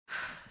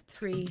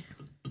3,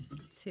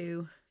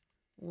 2,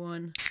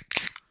 1.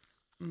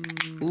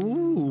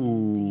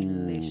 Ooh,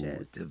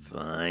 delicious.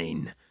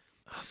 Divine.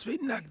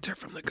 Sweet nectar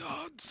from the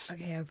gods.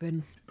 Okay, I've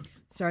been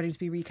starting to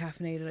be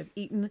recaffeinated. I've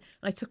eaten and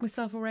I took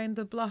myself around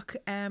the block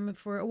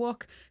for a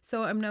walk,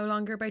 so I'm no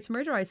longer about to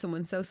murderize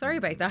someone, so sorry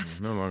about that.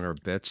 No longer a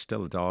bitch,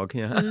 still a dog,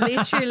 yeah.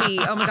 Literally,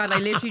 oh my God, I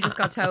literally just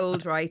got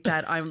told, right,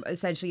 that I'm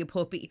essentially a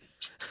puppy,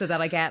 so that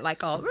I get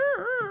like all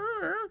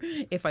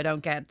if I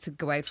don't get to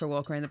go out for a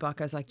walk around the block.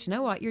 I was like, do you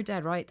know what, you're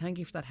dead right, thank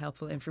you for that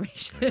helpful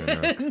information. Do you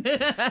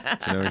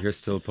know you're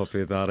still a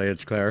puppy at that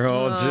age, Claire?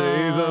 Oh,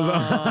 Jesus.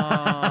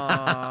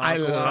 I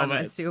love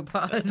it.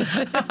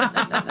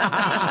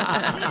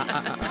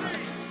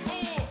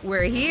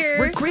 We're here.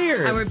 We're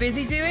queer. And we're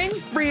busy doing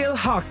real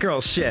hot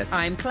girl shit.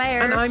 I'm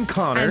Claire. And I'm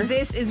Connor. And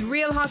this is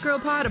Real Hot Girl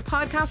Pod, a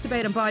podcast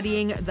about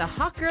embodying the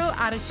hot girl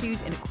attitude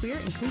in a queer,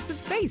 inclusive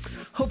space.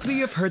 Hopefully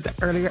you've heard the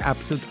earlier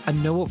episodes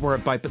and know what we're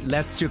about, but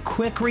let's do a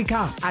quick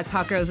recap. As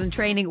hot girls in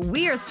training,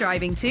 we are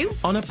striving to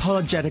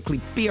unapologetically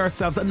be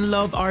ourselves and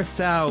love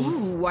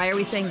ourselves. Ooh, why are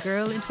we saying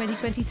girl in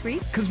 2023?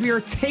 Because we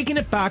are taking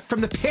it back from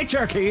the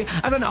patriarchy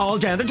as an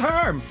all-gender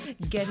term.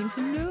 Getting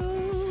to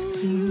know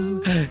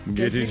you.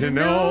 Getting to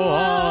know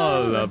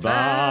all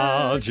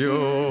about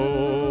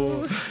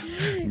you.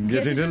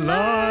 Getting to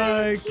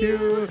like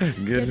you.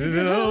 Getting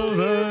to know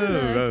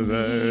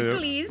the...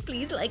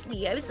 Please like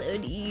me. I'm so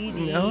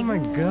needy. Oh my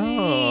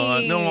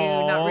God.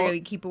 No. Not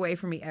really. Keep away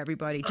from me,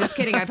 everybody. Just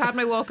kidding. I've had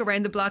my walk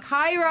around the block.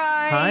 Hi,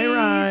 Rise. Hi,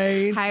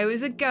 Rise. How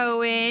is it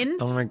going?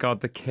 Oh my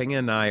God, the king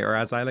and I, or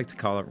as I like to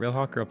call it, Real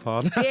Hot Girl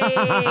Pod. Yay.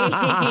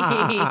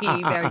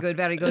 Very good,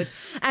 very good.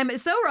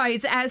 So,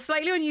 Rise, a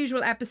slightly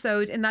unusual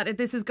episode in that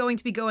this is going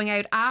to be going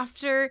out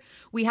after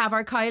we have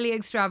our Kylie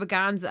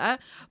extravaganza,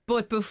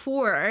 but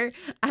before,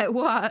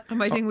 what?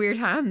 Am I doing weird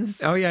hands?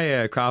 Oh,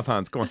 yeah, crab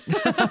hands, go on.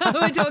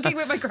 I'm talking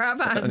with my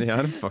crab hands.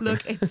 Yeah,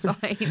 Look, it's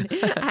fine.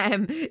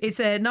 It's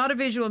not a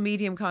visual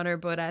medium, Connor,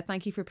 but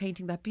thank you for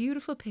painting that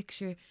beautiful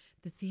picture.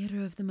 The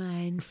theatre of the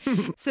mind.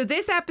 So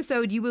this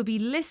episode, you will be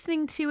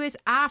listening to it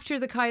after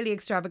the Kylie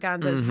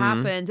extravaganza has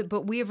happened,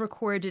 but we have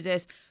recorded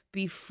it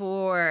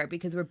before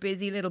because we're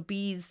busy little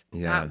bees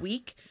that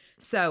week.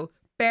 So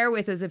bear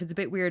with us if it's a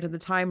bit weird on the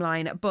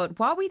timeline. But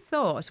what we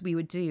thought we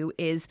would do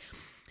is,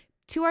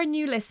 to our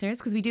new listeners,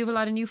 because we do have a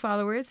lot of new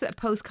followers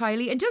post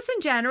Kylie, and just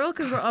in general,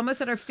 because we're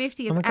almost at our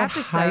 50th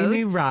episode. Hi,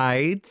 new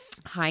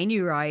rides. Hi,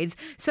 new rides.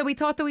 So we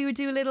thought that we would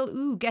do a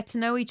little, get to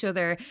know each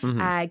other,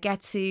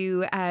 get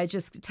to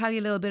just tell you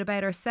a little bit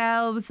about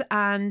ourselves.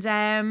 And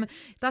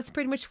that's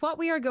pretty much what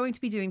we are going to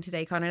be doing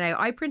today, Connor. Now,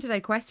 I printed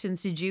out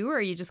questions. Did you, or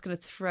are you just going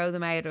to throw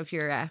them out of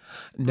your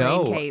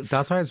brain cave?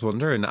 That's what I was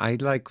wondering. I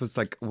was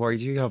like, why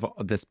do you have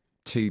this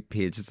 2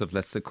 pages of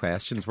lists of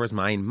questions? Where's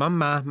mine?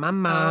 Mama.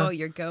 Oh,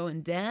 you're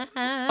going down.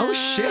 Oh,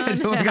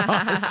 shit. Oh, my God.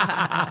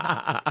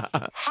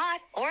 Hot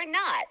or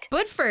not?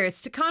 But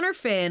first, Connor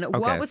Finn,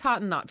 what was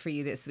hot and not for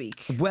you this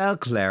week? Well,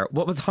 Claire,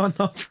 what was hot and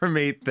not for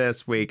me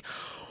this week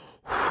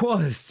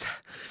was...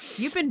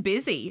 You've been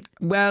busy.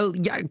 Well,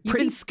 yeah. You've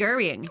been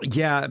scurrying.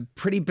 Yeah,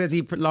 pretty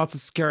busy, lots of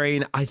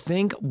scurrying. I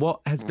think what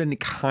has been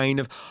kind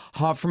of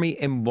hot for me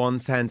in one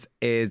sense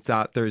is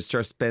that there's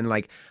just been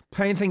like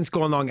plenty of things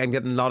going on and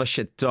getting a lot of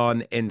shit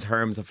done in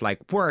terms of like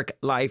work,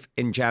 life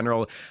in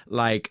general.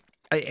 Like,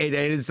 it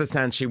is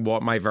essentially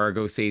what my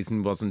Virgo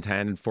season was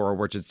intended for,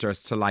 which is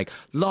just to like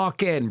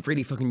lock in,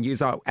 really fucking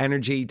use our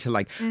energy to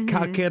like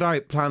calculate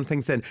out, plan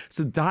things in.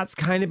 So that's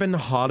kind of been the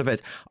hot of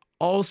it.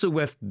 Also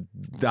with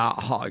that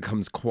hot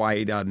comes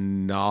quite a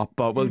not,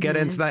 but we'll get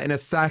into that in a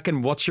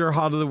second. What's your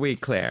hot of the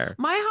week, Claire?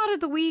 My hot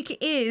of the week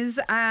is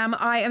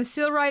I am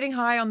still riding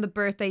high on the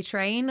birthday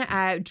train,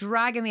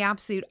 dragging the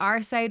absolute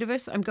arse out of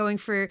it. I'm going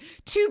for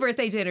 2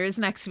 birthday dinners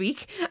next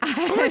week.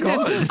 Oh my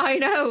God. I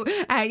know.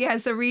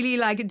 So really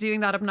like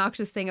doing that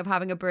obnoxious thing of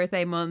having a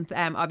birthday month.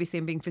 Obviously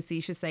I'm being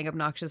facetious saying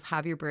obnoxious,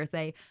 have your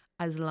birthday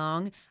as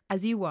long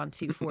as you want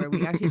to for.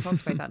 We actually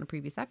talked about that in a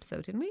previous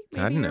episode, didn't we?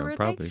 Maybe I don't know,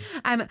 probably.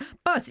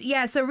 But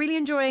yeah, so really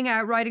enjoying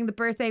riding the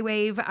birthday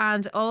wave,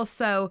 and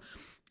also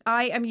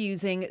I am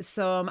using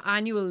some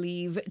annual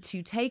leave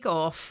to take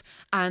off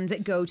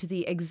and go to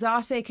the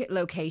exotic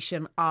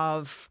location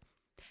of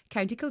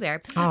County Kildare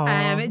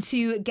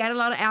to get a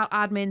lot of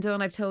admin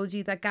done. I've told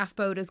you that Gaff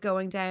Boat is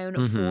going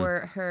down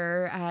for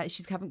her.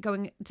 She's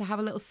going to have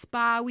a little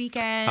spa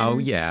weekend. Oh,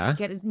 yeah.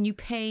 Get a new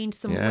paint,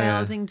 some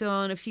welding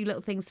done, a few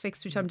little things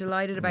fixed, which I'm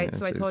delighted about.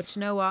 So I thought, you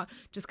know what,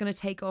 just going to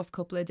take off a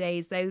couple of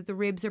days. The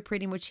ribs are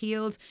pretty much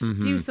healed.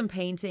 Do some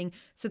painting.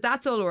 So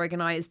that's all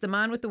organised. The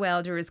man with the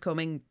welder is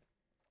coming.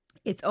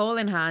 It's all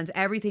in hand.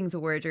 Everything's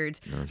ordered.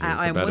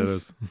 I bet it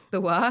is. The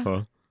what?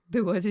 Huh?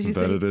 What did you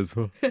say? I bet it is.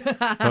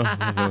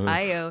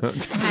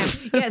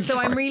 So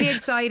I'm really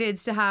excited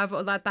to have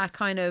that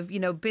kind of,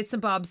 bits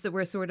and bobs that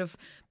were sort of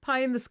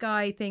pie in the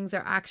sky things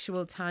are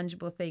actual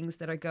tangible things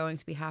that are going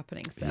to be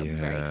happening. So I'm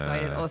very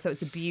excited. Also,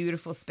 it's a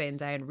beautiful spin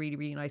down, really,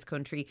 really nice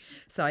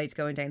countryside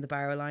going down the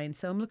Barrow line.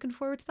 So I'm looking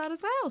forward to that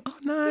as well. Oh,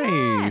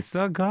 nice.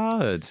 Yeah. Oh,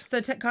 God.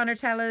 So Connor,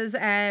 tell us,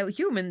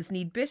 humans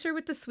need bitter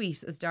with the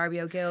sweet, as Darby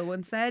O'Gill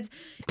once said.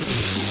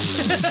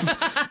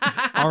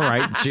 All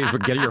right, jeez, we're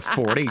getting your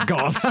 40.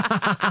 God.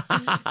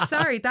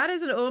 Sorry, that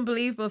is an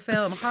unbelievable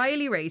film.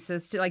 Highly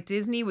racist. Like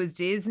Disney was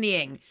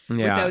Disneying with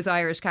Yeah. those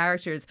Irish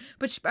characters.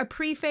 But a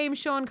pre-fame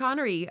Sean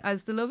Connery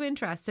as the love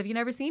interest. Have you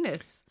never seen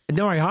it?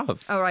 No, I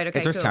have. Oh, right, okay,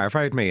 It just cool.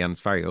 terrified me, and it's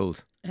very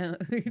old.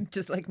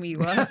 Just like me,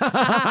 what?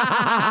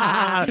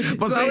 But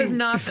So what was see-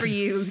 not for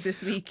you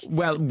this week?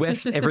 Well,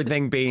 with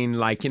everything being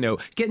like,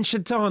 getting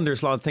shit done,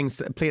 there's a lot of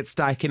things, plates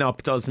stacking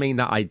up does mean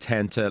that I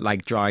tend to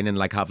like drown and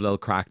like have a little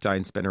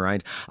crackdown spin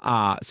around.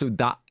 So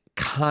that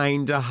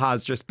kind of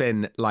has just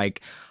been like,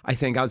 I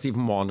think I was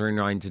even wandering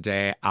around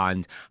today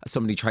and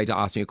somebody tried to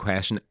ask me a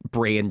question,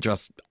 brain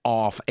just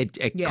off. It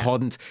Yeah.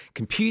 couldn't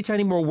compute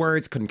any more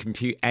words, couldn't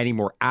compute any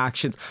more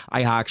actions.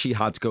 I actually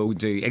had to go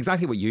do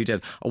exactly what you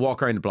did, a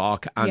walk around the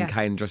block and Yeah.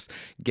 kind of just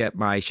get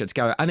my shit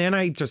together. And then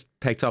I just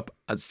picked up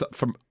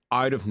from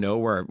out of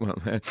nowhere, well,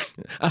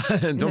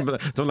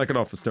 don't like it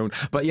off a stone,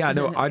 but yeah,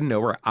 no, out of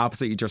nowhere,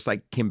 absolutely just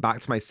like came back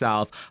to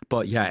myself.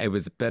 But yeah, it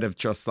was a bit of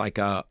just like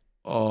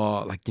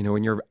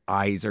when your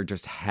eyes are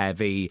just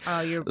heavy.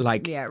 Oh, you're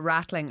like,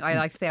 rattling. I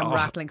like to say I'm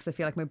rattling because I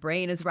feel like my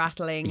brain is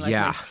rattling. Like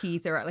Yeah. my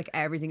teeth are like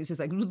everything's just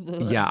like.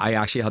 yeah, I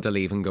actually had to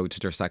leave and go to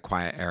just that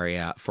quiet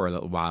area for a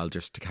little while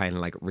just to kind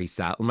of like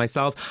resettle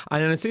myself.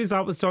 And then as soon as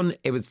that was done,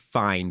 it was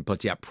fine.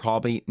 But yeah,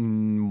 probably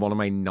one of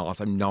my knots.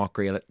 I'm not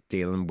great at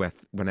dealing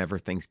with whenever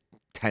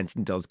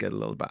tension does get a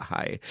little bit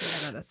high.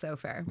 Yeah, no, that's so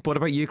fair. What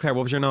about you, Claire?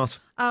 What was your knot?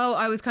 Oh,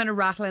 I was kind of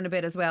rattling a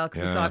bit as well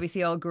because it's Yeah.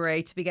 obviously all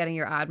great to be getting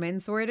your admin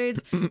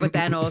sorted, but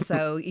then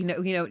also,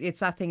 it's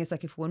that thing. It's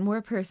like if one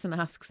more person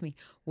asks me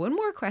one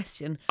more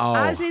question,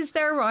 as is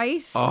their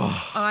right,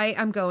 I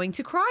am going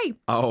to cry.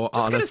 Oh,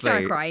 Just going to start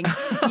honestly. crying,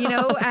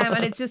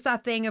 and it's just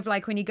that thing of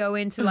like when you go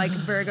into like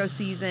Virgo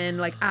season,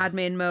 like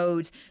admin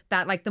mode,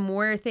 that like the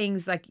more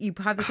things, like you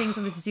have the things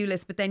on the to-do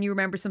list, but then you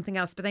remember something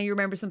else, but then you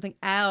remember something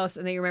else,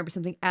 and then you remember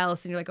something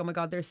else, and you're like, oh my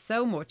God, there's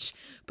so much.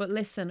 But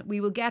listen,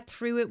 we will get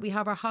through it. We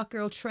have our hot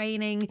girl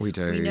training. We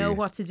do. We know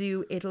what to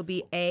do. It'll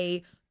be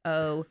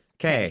A-OK.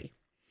 Okay.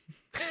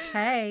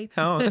 Hey.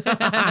 Oh.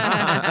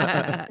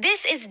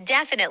 This is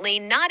definitely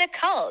not a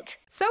cult.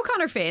 So,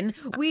 Connor Finn,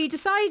 we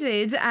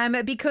decided,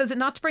 because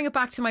not to bring it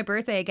back to my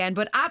birthday again,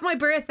 but at my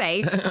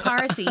birthday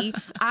party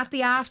at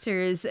the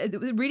afters, a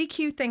really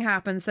cute thing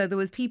happened. So there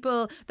was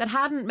people that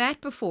hadn't met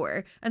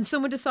before, and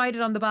someone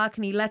decided on the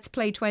balcony, let's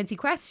play 20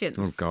 questions.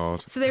 Oh,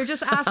 God. So they were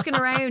just asking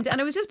around,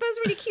 and it was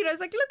really cute. I was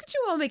like, look at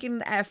you all making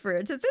an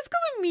effort. Is this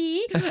because of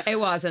me? It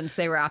wasn't.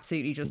 They were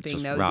absolutely just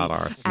being nosy.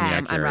 rad-arsed, yeah,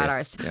 and curious,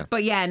 rad-arsed. yeah.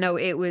 But yeah, no,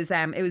 it was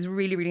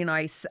really, really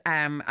nice.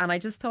 And I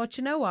just thought,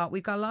 you know what?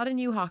 We've got a lot of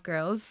new hot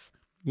girls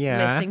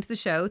Yeah. listening to the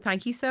show.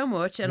 Thank you so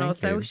much. And Thank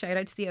also you. shout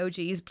out to the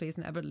OGs. Please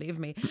never leave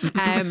me.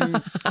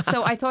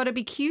 So I thought it'd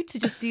be cute to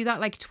just do that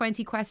like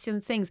 20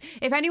 question things.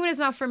 If anyone is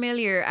not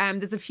familiar,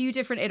 there's a few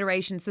different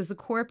iterations. There's the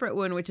corporate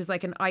one, which is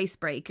like an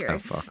icebreaker. Oh,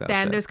 fuck that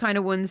Then shit. there's kind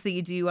of ones that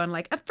you do on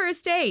like a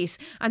first date.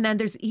 And then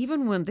there's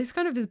even one, this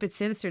kind of is a bit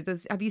sinister.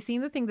 Have you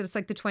seen the thing that it's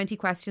like the 20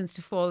 questions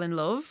to fall in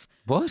love?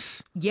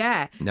 What?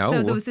 Yeah. No.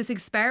 So there was this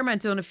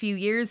experiment done a few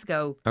years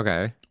ago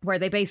Okay. where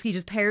they basically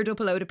just paired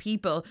up a load of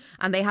people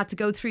and they had to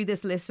go through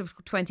this list of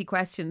 20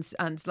 questions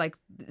and like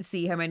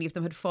see how many of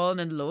them had fallen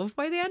in love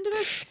by the end of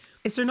it.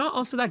 Is there not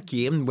also that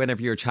game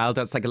whenever you're a child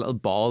that's like a little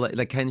ball,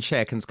 like Ken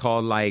Shake, and it's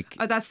called like...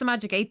 Oh, that's the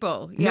Magic 8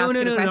 Ball. You ask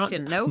it a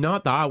question.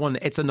 Not that one.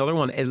 It's another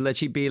one. It'll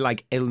literally be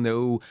like, it'll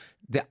know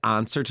the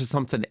answer to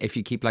something if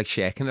you keep like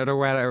shaking it or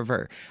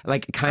whatever.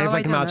 Like kind of Oh, I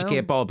like a don't Magic know.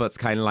 8 Ball, but it's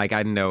kind of like,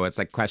 I don't know, it's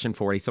like question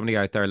 40. Somebody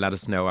out there, let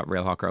us know at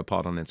Real Hot Girl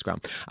Pod on Instagram.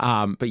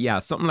 But yeah,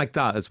 something like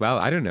that as well.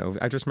 I don't know.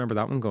 I just remember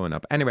that one going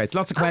up. Anyways,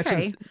 lots of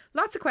questions. Okay,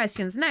 lots of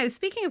questions. Now,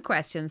 speaking of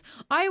questions,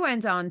 I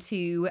went on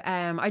to,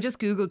 I just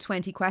Googled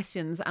 20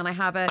 questions and I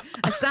have a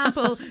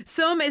sample.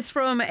 Some is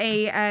from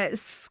a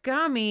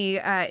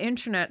scammy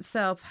internet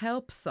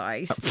self-help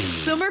site.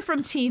 Some are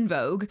from Teen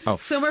Vogue. Oh.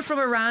 Some are from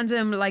a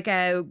random, like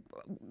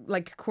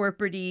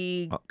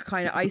corporate-y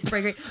kind of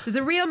icebreaker. There's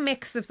a real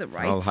mix of them,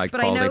 right? All high But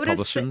I quality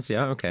noticed publishings.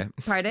 Yeah, okay.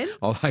 Pardon?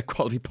 All high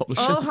quality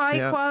publishings. All high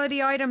yeah.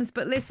 quality items.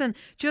 But listen,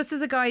 just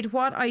as a guide,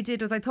 what I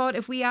did was I thought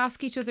if we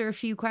ask each other a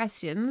few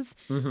questions,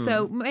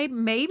 so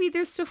maybe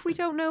there's stuff we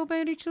don't know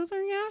about each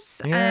other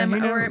yet. Yeah, who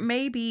or knows?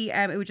 maybe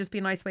it would just be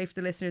a nice way for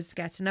the listeners to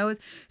get to know us.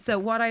 So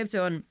what I've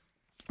done,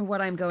 or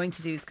what I'm going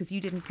to do is, because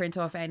you didn't print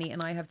off any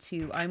and I have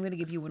two, I'm going to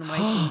give you one of my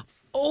sheets.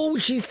 Oh,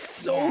 she's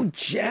so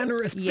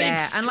generous.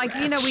 Yeah, Big and like,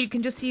 stretch. we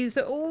can just use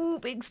the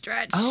big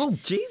stretch. Oh,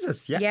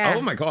 Jesus. Yeah. Yeah.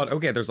 Oh, my God.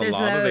 Okay, there's There's a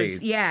lot of loads,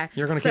 these. yeah.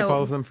 You're going to So- keep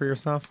all of them for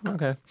yourself?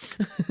 Okay.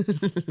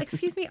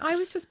 Excuse me, I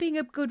was just being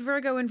a good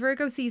Virgo in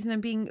Virgo season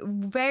and being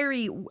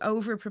very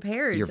over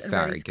prepared. You're and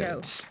very ready to go.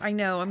 good. I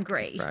know, I'm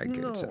great. Very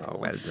good. No. Oh,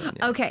 well done.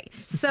 Yeah. Okay,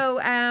 so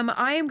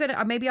I am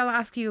gonna maybe I'll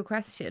ask you a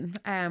question,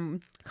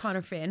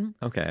 Connor Finn.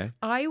 Okay.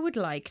 I would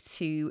like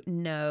to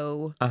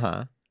know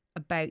Uh-huh.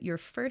 about your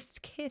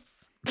first kiss.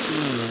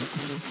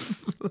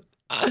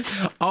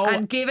 Oh,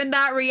 And given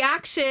that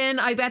reaction,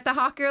 I bet the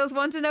hot girls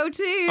want to know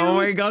too. oh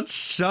my God,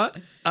 shut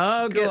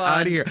up. Get out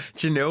on. of here.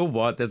 Do you know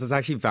what? This is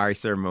actually very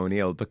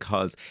ceremonial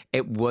because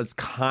it was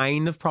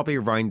kind of probably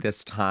around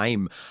this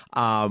time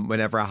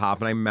whenever it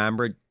happened. I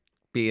remember it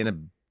being a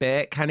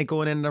bit kind of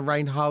going in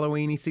around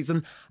Halloweeny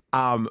season.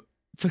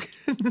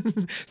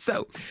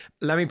 So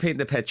let me paint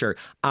the picture.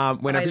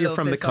 Whenever I you're love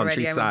from the this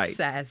already. I'm countryside,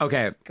 obsessed.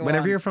 okay. Go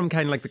Whenever on. you're from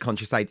kind of like the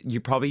countryside, you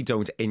probably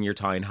don't in your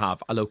town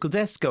have a local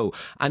disco,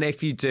 and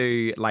if you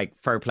do, like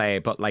fair play.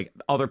 But like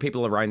other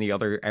people around the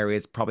other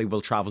areas probably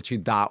will travel to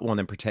that one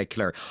in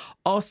particular.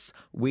 Us,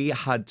 we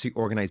had to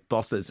organise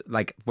buses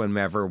like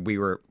whenever we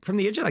were from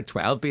the age of like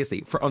 12,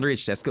 basically for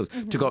underage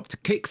discos to go up to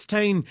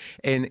Cookstown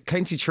in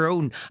County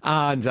Tyrone,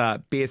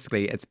 and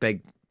basically it's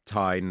big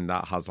town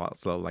that has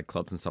lots of like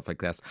clubs and stuff like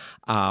this.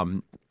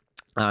 And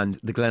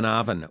the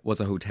Glenavon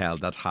was a hotel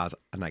that had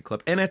a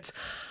nightclub in it.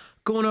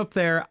 Going up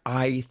there,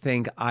 I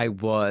think I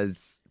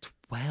was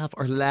 12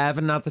 or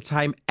 11 at the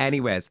time.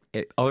 Anyways,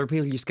 other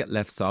people used to get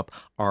lifts up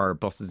or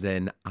buses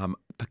in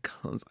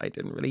because I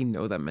didn't really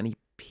know that many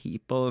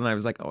people. And I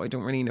was like, oh, I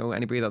don't really know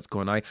anybody that's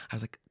going out. I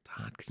was like,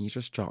 Dad, can you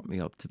just drop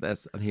me up to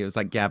this? And he was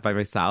like, yeah, by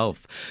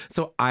myself.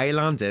 So I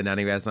land in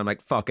anyways, and I'm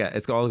like, fuck it,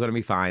 it's all going to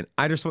be fine.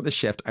 I just want the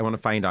shift. I want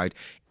to find out.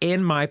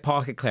 In my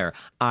pocket, Claire,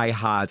 I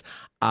had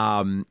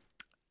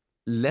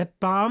lip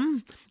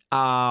balm.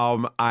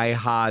 I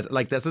had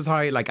like, this is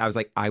how like I was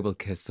like, I will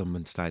kiss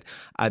someone tonight.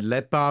 I had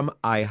lip balm.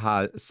 I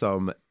had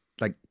some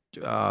like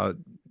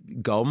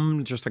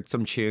gum, just like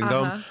some chewing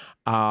gum.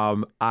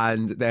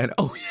 And then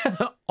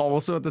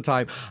also at the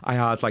time I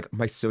had like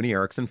my Sony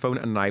Ericsson phone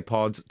and an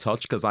iPod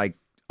Touch because I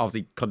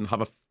obviously couldn't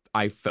have a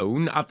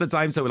iPhone at the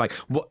time, so like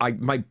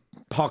my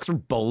pockets were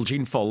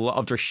bulging full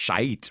of just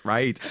shite,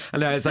 right?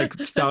 And I was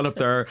like stand up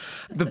there,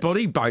 the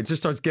buddy bouncer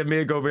starts giving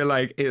me a go, be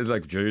like, he was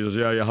like, Jesus,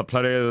 yeah, you have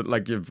plenty of,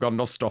 like, you've got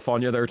enough stuff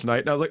on you there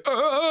tonight. And I was like,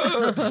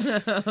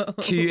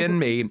 cueing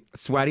me,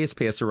 sweatiest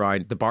place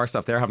around, the bar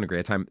staff, they're having a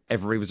great time,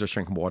 everybody was just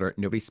drinking water,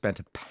 nobody spent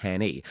a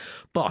penny,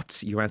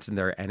 but you went in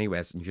there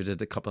anyways and you did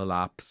a couple of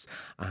laps,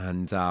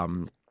 and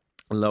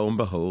lo and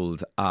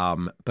behold,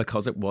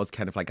 because it was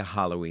kind of like a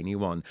Halloweeny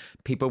one,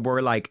 people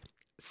were like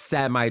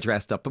semi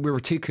dressed up, but we were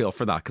too cool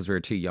for that because we were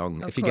too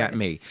young, if you get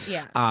me.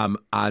 Yeah.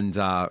 And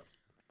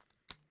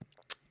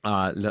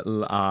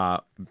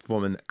little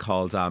woman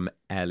called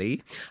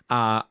Ellie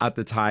at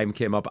the time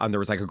came up, and there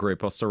was like a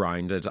group of us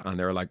surrounded, and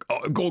they were like,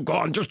 oh, go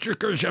on, just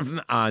go shifting.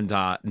 And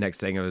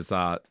next thing it was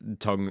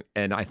tongue,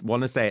 and I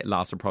want to say it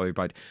lasted probably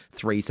about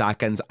 3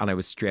 seconds, and I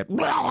was straight.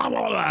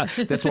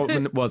 This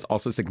woman was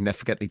also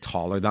significantly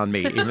taller than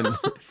me, even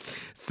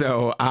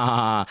so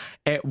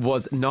it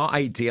was not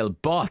ideal.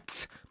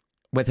 But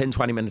within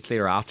 20 minutes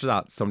later after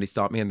that, somebody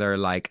stopped me and they're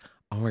like,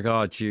 oh my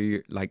God,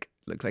 you like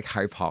look like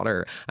Harry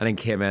Potter, and then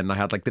came in and I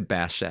had like the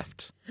best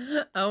shift.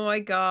 Oh my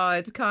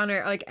God,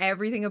 Connor, like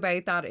everything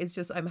about that is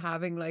just, I'm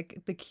having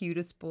like the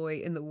cutest boy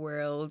in the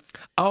world.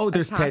 Oh,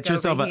 there's attack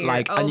pictures over of it, here.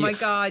 like, oh and my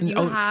God, you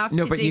have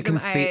no, to but dig you can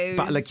them see, out.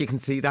 but like you can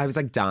see that I was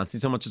like dancing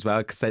so much as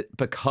well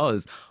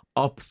because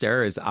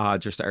upstairs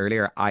just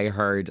earlier I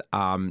heard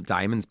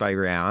Diamonds by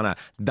Rihanna.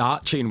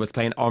 That tune was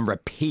playing on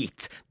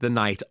repeat the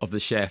night of the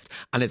shift,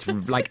 and it's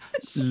like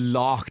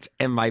locked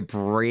in my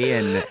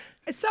brain.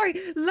 Sorry,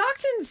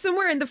 locked in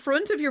somewhere in the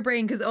front of your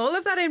brain, because all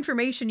of that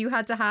information you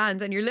had to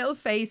hand, and your little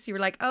face, you were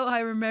like, oh, I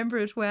remember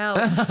it well.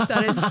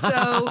 That is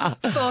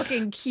so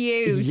fucking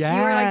cute. Yeah.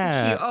 You were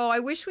like, cute. Oh, I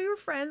wish we were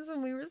friends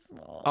when we were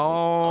small.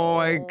 Oh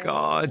my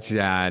God.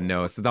 Yeah,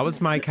 no. So that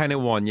was my kind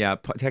of one. Yeah,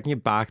 taking you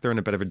back there on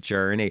a bit of a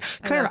journey.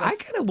 Claire, love I it.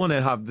 kind of want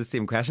to have the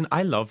same question.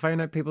 I love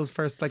finding out people's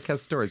first like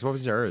kiss stories. What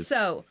was yours?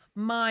 So,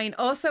 mine,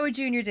 also a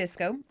junior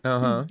disco.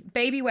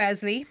 Baby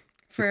Wesley.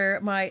 For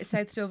my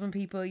South Dublin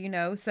people, you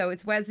know. So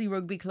it's Wesley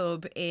Rugby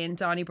Club in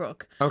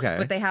Donnybrook. Okay.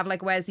 But they have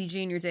like Wesley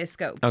Junior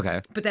Disco. Okay.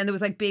 But then there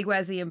was like Big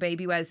Wesley and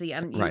Baby Wesley.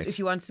 And Right. if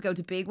you wanted to go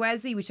to Big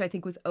Wesley, which I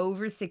think was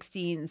over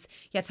 16s,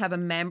 you had to have a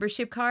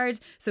membership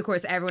card. So of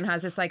course everyone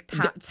has this like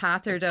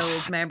tattered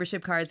old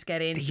membership card to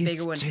get into They the bigger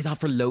used one. to do that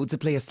for loads of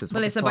places. But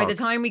What listen, by the fuck?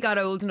 time we got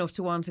old enough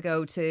to want to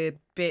go to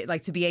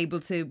to be able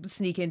to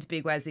sneak into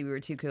Big Wesley, we were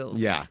too cool.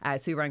 Yeah.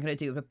 So we weren't going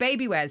to do it. But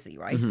Baby Wesley,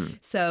 right?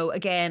 So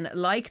again,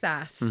 like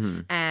that,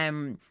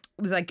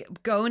 it was like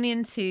going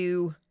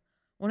into,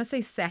 I want to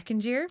say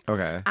second year.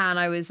 Okay. And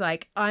I was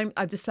like,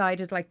 I've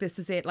decided like this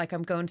is it. Like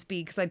I'm going to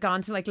be, because I'd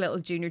gone to like little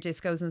junior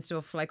discos and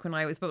stuff like when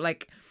I was, but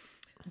like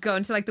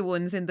going to like the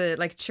ones in the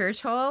like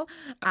church hall,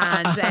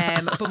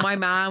 and but my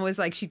mom was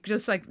like, she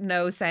just like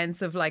no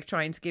sense of like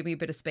trying to give me a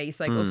bit of space,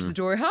 like up to the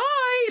door,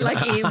 hi,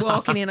 like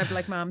walking in, I'd be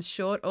like, Mom,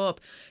 shut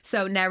up.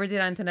 So never did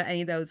anything at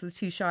any of those, was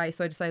too shy.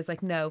 So I decided,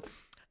 like, no,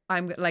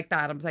 I'm like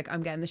that. I was like,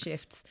 I'm getting the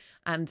shifts.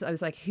 And I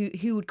was like,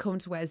 who would come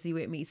to Wesley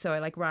with me? So I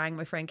like rang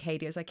my friend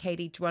Katie. I was like,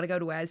 Katie, do you want to go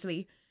to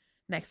Wesley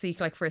next week,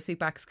 like first week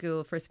back to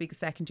school, first week of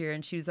second year?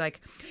 And she was like,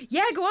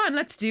 yeah, go on,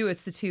 let's do it.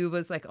 So the two of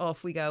us, like,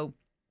 off we go.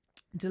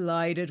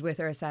 delighted with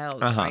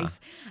ourselves, right?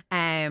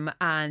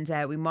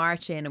 And we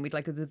march in, and we'd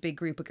like the big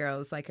group of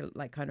girls, like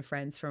kind of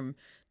friends from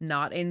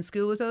not in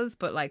school with us,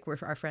 but like we're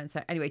our friends.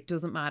 Anyway, it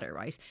doesn't matter,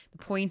 right? The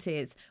point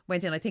is,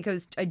 went in. I think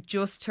I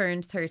just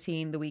turned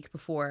 13 the week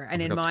before,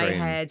 and in my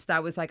head,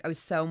 that was like I was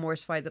so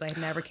mortified that I had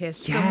never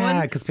kissed someone.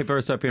 Yeah, because people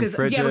are so being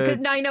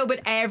frigid. Yeah, I know,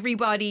 but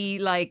everybody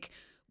like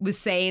was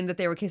saying that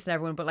they were kissing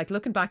everyone, but like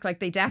looking back, like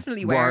they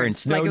definitely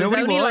weren't. No, like it was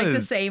nobody only was. like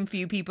the same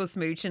few people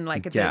smooching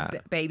like at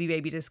the baby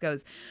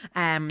discos.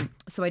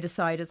 So I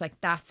decided, I was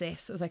like, that's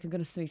it. I was like, I'm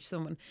going to smooch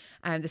someone,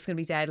 and this is going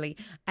to be deadly.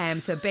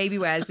 So baby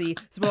Wesley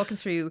was walking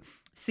through,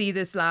 see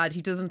this lad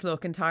who doesn't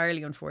look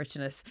entirely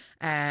unfortunate,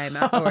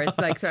 or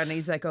like, and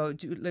he's like, oh,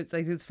 looks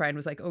like his friend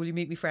was like, oh, will you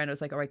meet me friend? I was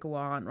like, all right, go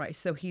on, right.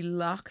 So he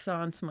locks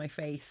onto my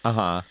face,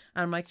 and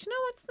I'm like, do you know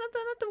what's not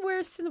the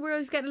worst in the world?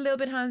 He's getting a little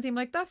bit handsy. I'm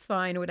like, that's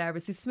fine or whatever.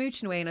 So he's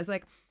smooching away, and I was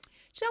like,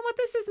 do you know what?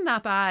 This isn't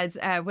that bad.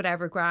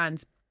 Whatever,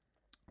 grand.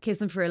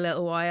 Kissing for a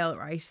little while,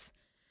 right?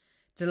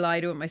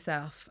 Delighted with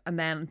myself, and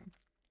then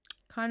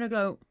kind of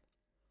go,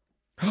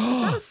 is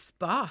that a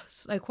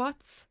spot? Like,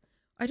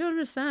 I don't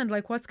understand.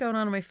 Like, what's going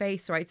on in my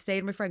face, right? Stayed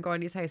at my friend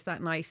Gordon's house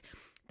that night.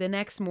 The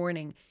next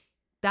morning,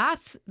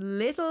 that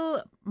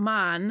little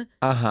man,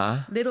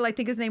 little, I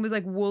think his name was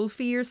like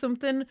Wolfie or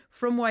something,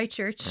 from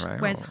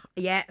Whitechurch, went,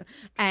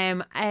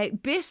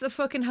 bit a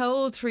fucking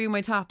hole through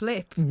my top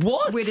lip.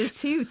 What? With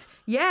his tooth.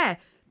 Yeah.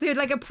 Dude,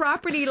 like a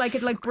property, like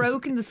it like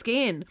broken the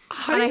skin.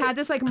 And I had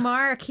this like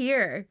mark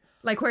here,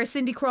 like where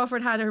Cindy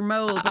Crawford had her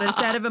mole, but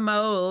instead of a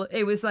mole,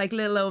 it was like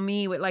little old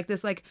me with like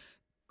this like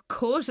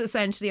cut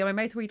essentially on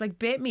my mouth where he like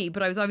bit me,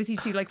 but I was obviously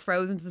too like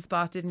frozen to the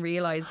spot, didn't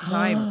realise the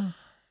time.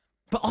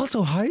 But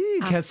also, how do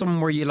you kiss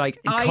someone where you like?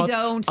 I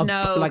don't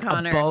know, like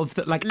Connor. above,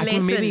 like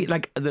Listen. maybe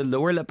like the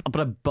lower lip,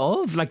 but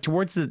above, like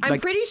towards the. I'm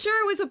pretty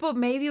sure it was above.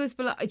 Maybe it was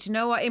below. Do you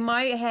know what? In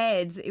my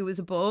head, it was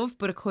above,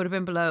 but it could have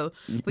been below.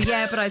 But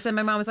yeah, but I said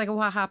my mom was like, "Oh,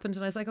 what happened?"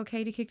 And I was like, "Oh,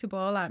 Katie kicked a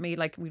ball at me.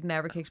 Like we've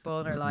never kicked a ball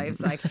in our lives."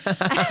 Like, so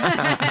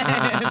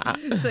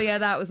yeah,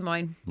 that was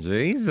mine.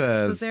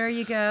 Jesus. So there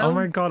you go. Oh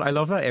my god, I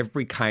love that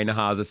everybody kind of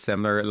has a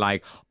similar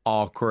like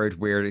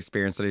awkward, weird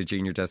experience at a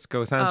junior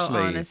disco.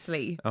 Essentially, oh,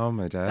 honestly, oh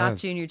my god, that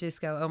junior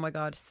disco. Oh my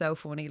god, so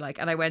funny. Like,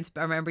 and I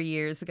remember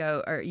years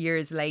ago or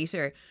years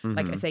later,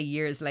 like I say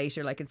years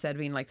later, like instead of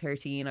being like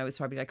 13, I was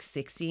probably like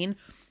 16,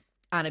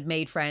 and I'd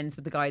made friends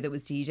with the guy that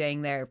was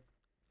DJing there.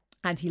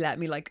 And he let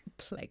me like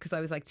play, because I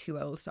was like too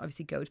old to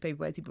obviously go to Baby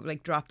Wesley, but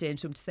like dropped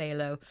into him to say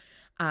hello.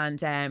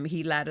 And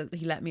he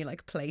let me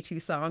like play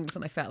 2 songs,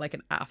 and I felt like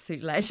an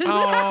absolute legend. Oh.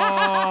 It's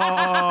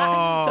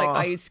like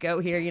I used to go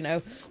here, you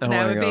know.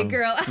 Now I'm a big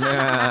girl.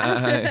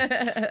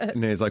 Yeah.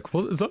 And he's like,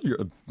 "What is that?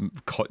 You're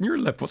cutting your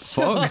lip? What the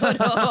fuck?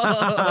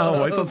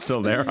 Why is that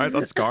still there? How'd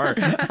that scar?"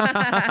 Real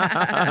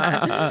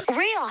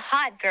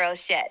hot girl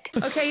shit.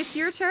 Okay, it's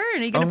your turn.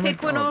 Are you going to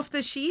pick one off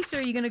the sheet, or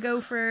are you going to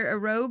go for a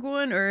rogue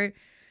one, or?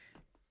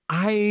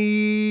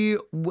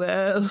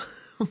 Well,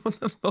 what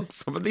the fuck?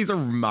 Some of these are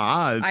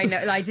mad. I know.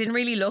 I didn't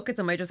really look at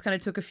them. I just kind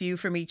of took a few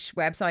from each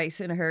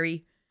website in a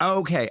hurry.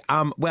 Okay.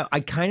 Well, I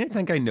kind of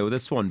think I know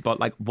this one, but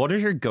like, what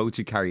is your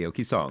go-to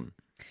karaoke song?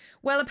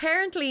 Well,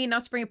 apparently,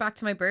 not to bring it back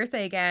to my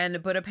birthday again,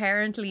 but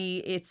apparently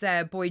it's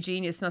Boy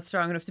Genius, Not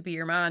Strong Enough to Be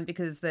Your Man,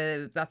 because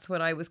that's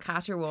what I was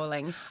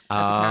caterwauling at the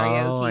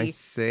karaoke. Oh, I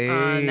see.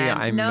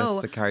 I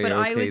missed the karaoke. But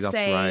I would That's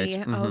say,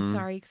 right. oh,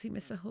 sorry, because you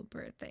missed a whole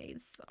birthday.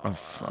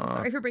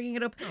 Sorry for bringing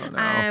it up. Oh,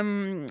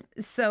 no.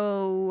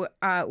 So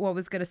what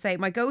was going to say?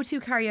 My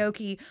go-to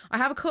karaoke, I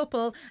have a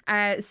couple.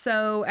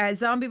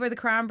 Zombie by the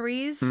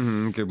Cranberries.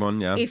 Good one,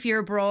 yeah. If You're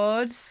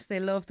Abroad, they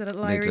love the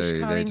little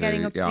Irish Colin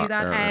getting up to do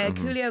that.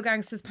 Coolio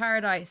Gangsta's Paradise.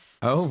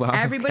 Oh, wow.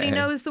 Everybody okay.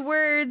 knows the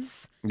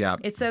words. Yeah.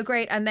 It's so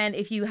great. And then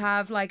if you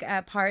have like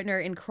a partner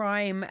in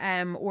crime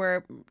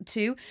or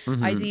 2,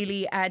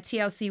 ideally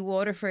TLC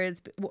Waterford,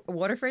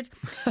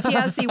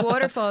 TLC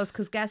Waterfalls,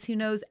 because guess who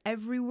knows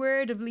every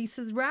word of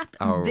Lisa's rap?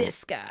 Oh.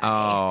 This guy.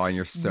 Oh, and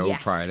you're so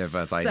Yes, proud of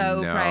it. I know.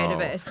 So proud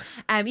of it.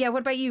 Yeah, what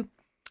about you?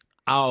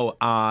 Oh,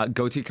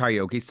 go-to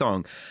karaoke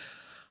song.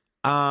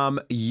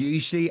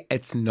 Usually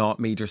it's not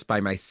me just by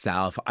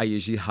myself. I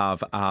usually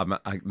have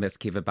Miss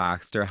Kiva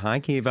Baxter. Hi,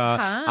 Kiva.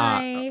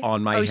 Hi.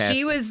 On my hip.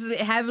 She was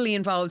heavily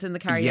involved in the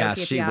karaoke.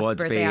 Yes, at she the would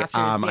be. birthday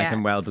afters, I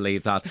can well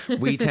believe that.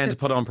 We tend to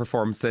put on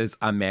performances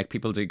and make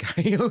people do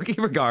karaoke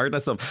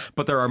regardless of.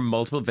 But there are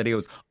multiple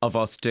videos of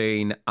us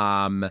doing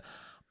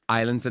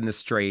Islands in the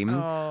Stream.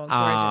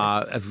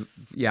 Oh, gorgeous.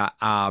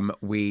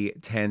 We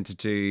tend to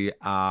do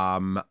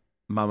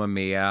Mamma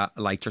Mia,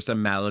 like just a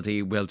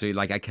melody. We'll do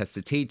like I Kiss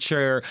the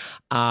Teacher.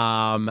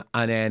 And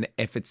then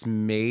if it's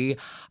me,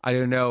 I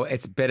don't know,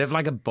 it's a bit of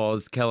like a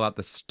buzzkill at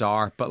the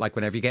start, but like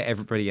whenever you get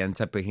everybody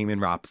into it, Bohemian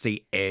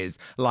Rhapsody is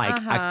like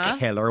a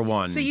killer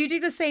one. So you do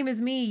the same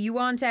as me. You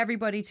want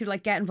everybody to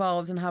like get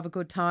involved and have a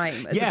good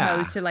time as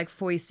opposed to like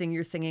foisting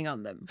your singing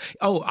on them.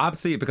 Oh,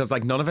 absolutely, because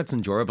like none of it's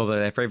enjoyable, but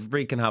if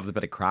everybody can have a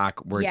bit of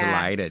crack, we're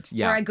delighted.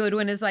 Yeah. Or a good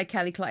one is like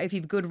Kelly Clark. If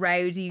you've a good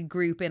rowdy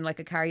group in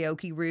like a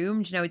karaoke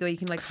room, do you know the way you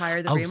can like hire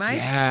Fire the Oh, Room Out.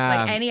 yeah.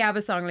 Like any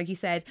ABBA song, like you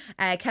said.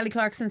 Kelly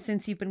Clarkson,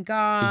 Since You've Been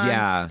Gone.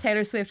 Yeah.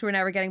 Taylor Swift, We're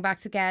Never Getting Back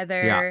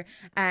Together.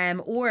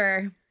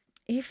 Or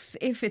if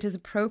it is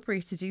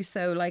appropriate to do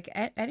so, like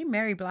any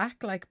Mary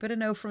Black, like bit of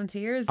No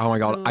Frontiers. Oh my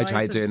God, I tried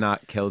Delighted. doing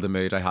that, killed the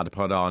mood. I had to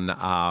put on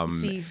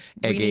See,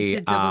 Iggy. we need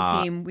to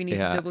double team. We need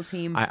to double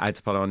team. I had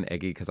to put on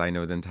Iggy because I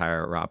know the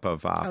entire rap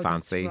of that's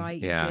Fancy.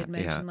 right, you did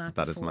mention that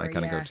That is my before,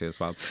 kind of yeah. go-to as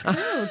well.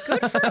 Oh,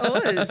 good for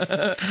us.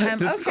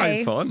 This is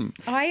quite fun.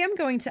 I am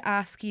going to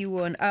ask you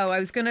one. Oh, I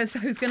was gonna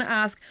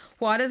ask,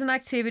 what is an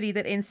activity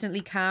that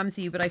instantly calms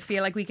you? But I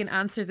feel like we can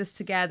answer this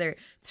together.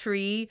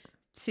 3,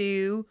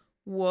 2,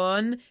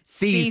 1.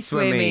 Sea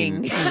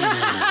swimming.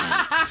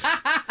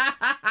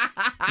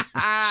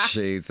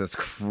 Jesus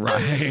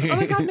Christ. Oh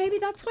my God, maybe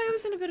that's why I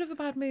was in a bit of a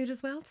bad mood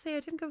as well today. I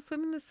didn't go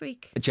swimming this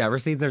week. Did you ever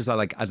see there's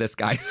this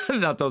guy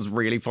that does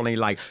really funny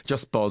like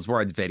just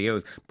buzzword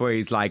videos, but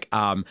he's like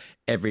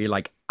every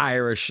like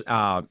Irish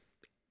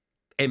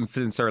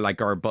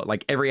influencer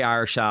but every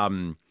Irish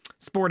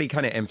sporty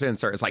kind of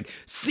influencer is like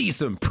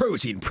sesame,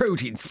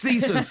 protein,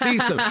 sesame,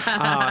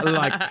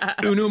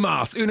 like uno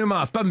mas,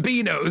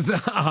 bambinos,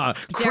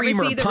 Did you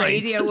creamer ever see the pints.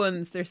 radio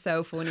ones? They're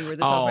so funny. Where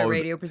they talk about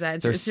radio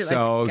presenters. They're You're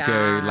so like,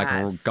 good,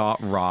 gas. like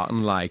got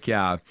rotten, like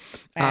yeah.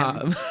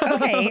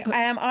 Okay,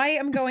 I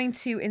am going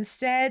to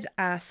instead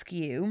ask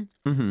you.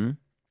 Mm-hmm.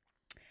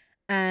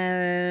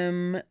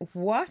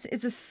 What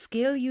is a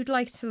skill you'd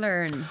like to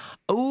learn?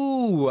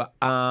 Oh,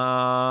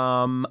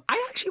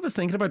 I actually was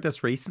thinking about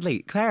this recently.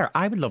 Claire,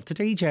 I would love to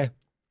DJ.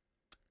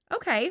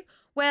 Okay.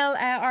 Well,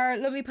 our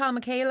lovely pal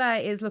Michaela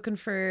is looking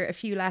for a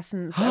few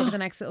lessons over the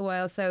next little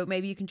while, so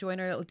maybe you can join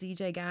our little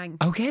DJ gang.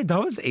 Okay, that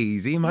was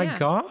easy. My Yeah.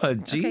 God,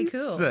 Okay,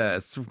 cool.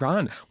 Jesus,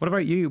 Ron. What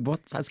about you?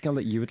 What's a skill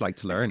that you would like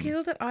to learn? A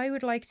skill that I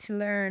would like to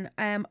learn.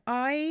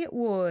 I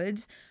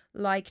would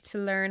like to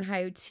learn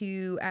how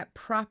to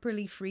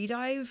properly free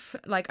dive.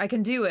 Like I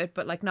can do it,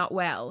 but like not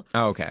well.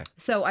 Oh, okay,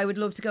 So I would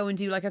love to go and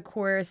do like a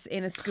course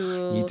in a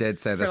school. you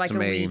did say for this like to a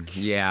me. week.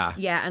 Yeah.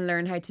 Yeah, and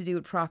learn how to do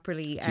it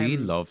properly. Do you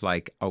love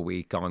like a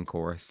week on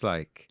course?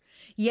 Like,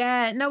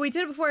 Yeah, no, we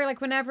did it before.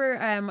 Like whenever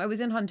I was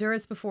in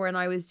Honduras before, and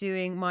I was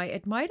doing I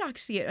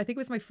think it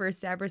was my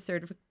first ever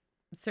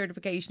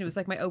certification. It was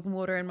like my open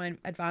water and my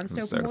advanced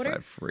open water.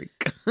 certified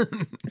freak.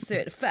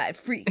 Certified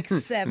freak,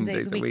 7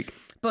 days a week.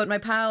 But my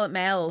pal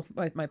Mel,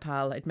 I'd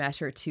met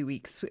her 2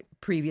 weeks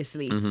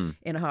previously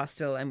in a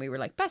hostel, and we were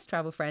like best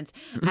travel friends.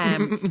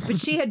 But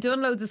she had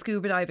done loads of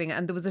scuba diving,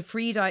 and there was a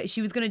free dive.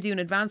 She was going to do an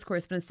advanced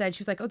course, but instead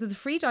she was like, "Oh, there's a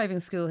free diving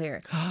school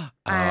here." So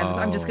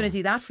I'm just going to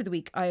do that for the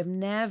week. I have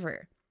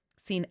never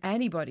seen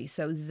anybody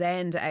so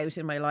zenned out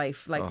in my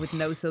life, like with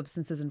no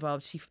substances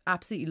involved. She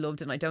absolutely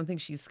loved it, and I don't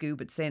think she's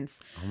scubaed since.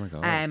 Oh my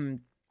God.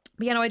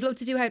 But I'd love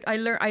to do how I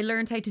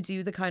learned how to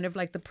do the kind of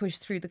like the push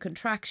through the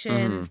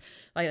contractions,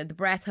 like the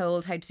breath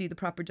hold, how to do the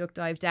proper duck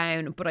dive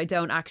down, but I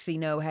don't actually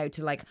know how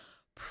to like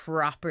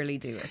properly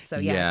do it. So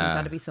yeah, I Yeah. think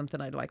that'd be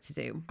something I'd like to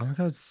do. Oh my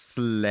God,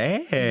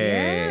 slay.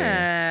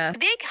 Yeah.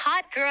 Big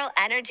hot girl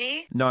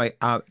energy. Now,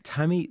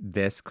 tell me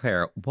this,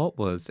 Claire. What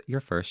was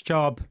your first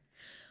job?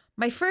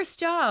 My first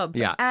job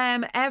Yeah.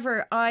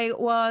 ever, I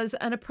was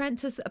an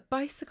apprentice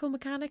bicycle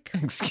mechanic.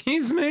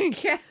 Excuse me?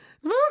 Yeah.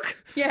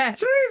 Look. Yeah.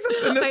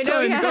 Jesus, in this I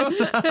time. know,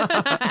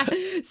 Go.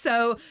 yeah.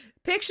 So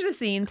picture the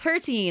scene,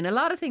 13. A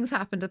lot of things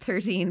happened at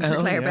 13 for Oh,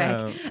 Claire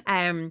yeah.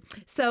 Beck.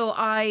 So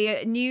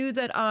I knew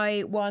that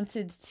I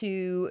wanted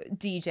to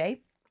DJ.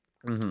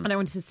 And I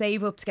wanted to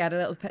save up to get a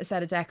little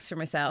set of decks for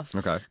myself.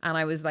 Okay. And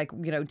I was like,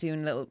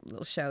 doing little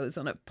shows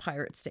on a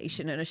pirate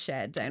station in a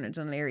shed down in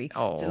Dunleary.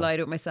 Oh.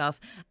 Delighted with myself.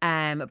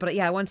 But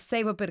yeah, I wanted to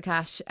save up a bit of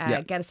cash,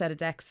 Yeah. get a set of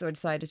decks. So I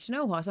decided, you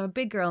know what? I'm a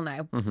big girl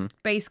now,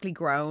 basically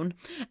grown.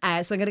 So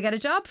I'm going to get a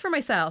job for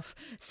myself.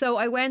 So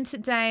I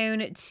went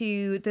down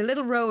to the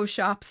little row of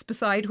shops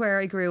beside where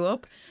I grew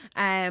up,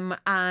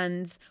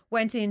 and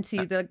went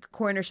into the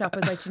corner shop. I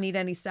was like, do you need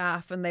any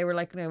staff? And they were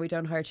like, no, we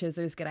don't hire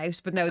chisellers, get out.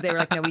 But no, they were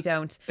like, no, we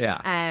don't. Yeah.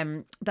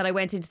 Then I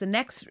went into the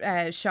next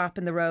shop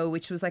in the row,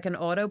 which was like an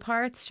auto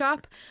parts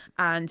shop.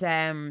 And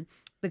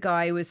the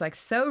guy was like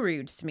so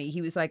rude to me.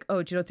 He was like,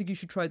 oh, do you not think you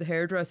should try the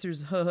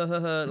hairdressers?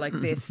 Like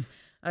this.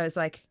 And I was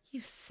like, you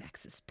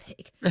sexist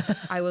pig.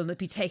 I will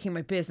be taking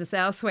my business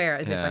elsewhere,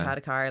 as if I Yeah. had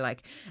a car.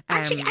 Like,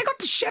 Actually, I got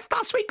the shift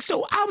last week,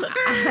 so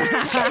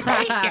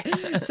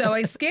so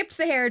I skipped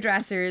the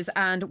hairdressers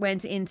and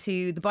went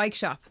into the bike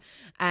shop.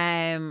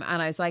 And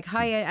I was like,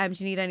 hi,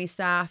 do you need any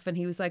staff? And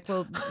he was like,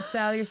 well,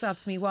 sell yourself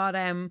to me.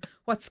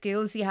 What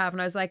skills do you have?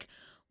 And I was like,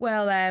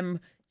 well,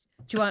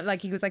 do you want,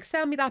 like, he was like,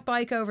 sell me that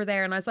bike over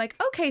there. And I was like,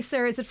 okay,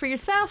 sir, is it for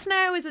yourself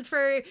now? Is it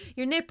for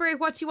your nipper?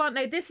 What do you want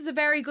now? This is a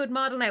very good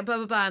model now, blah,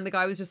 blah, blah. And the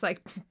guy was just like,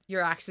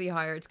 you're actually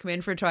hired to come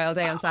in for a trial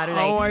day on Saturday.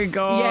 Oh my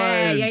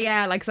God.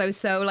 Yeah. Like, so I was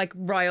so like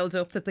riled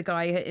up that the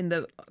guy in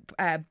the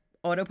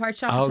auto parts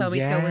shop Oh, told me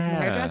to go work in the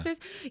yeah. hairdressers.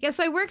 Yeah,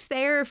 so I worked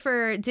there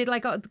did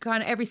like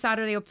kind of every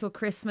Saturday up till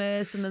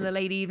Christmas, and then the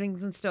late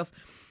evenings and stuff.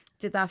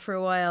 Did that for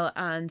a while,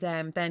 and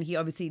then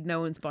no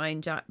one's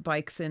buying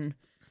bikes in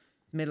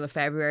middle of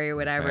February or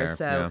whatever. Fair,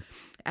 So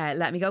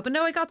let me go. But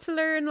no, I got to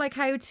learn like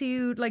how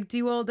to like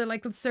do all the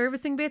like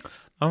servicing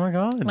bits. Oh my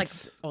God. Like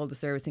all the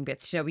servicing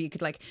bits, you know, you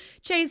could like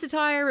change the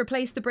tire,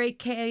 replace the brake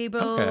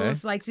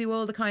cables, like do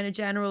all the kind of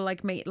general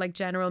like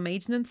general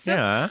maintenance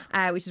stuff,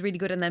 which is really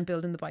good. And then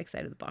building the bikes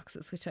out of the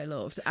boxes, which I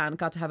loved, and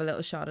got to have a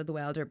little shot of the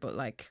welder, but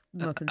like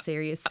nothing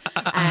serious.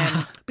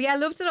 But yeah, I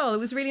loved it all. It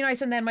was really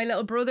nice. And then my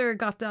little brother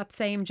got that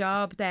same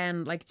job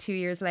then like 2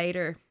 years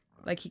later.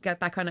 Like he got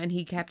that kind of, and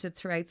he kept it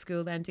throughout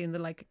school then doing the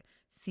like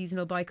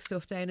seasonal bike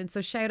stuff down. And so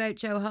shout out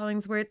Joe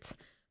Hollingsworth.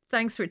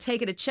 Thanks for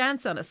taking a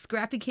chance on a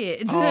scrappy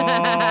kid. Oh,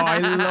 I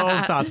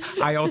love that.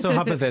 I also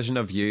have a vision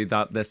of you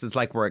that this is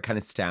like where it kind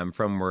of stemmed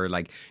from, where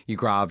like you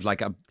grab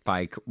like a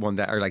bike one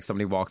day, or like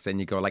somebody walks in,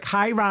 you go like,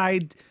 "Hi,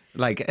 ride."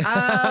 Like,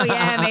 oh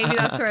yeah, maybe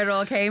that's where it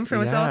all came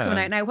from. It's all coming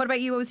out now. What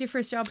about you? What was your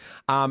first job?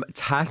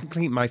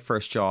 Technically, my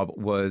first job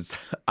was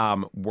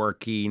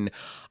working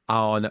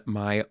on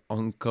my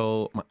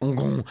uncle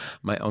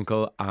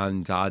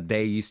and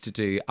they used to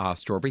do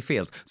strawberry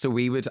fields. So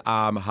we would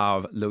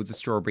have loads of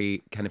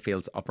strawberry kind of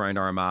fields up around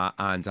Armagh,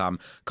 and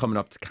coming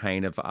up to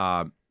kind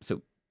of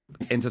so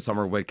into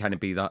summer would kind of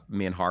be the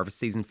main harvest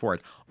season for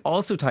it.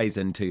 Also ties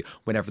into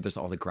whenever there's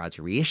all the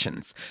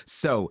graduations.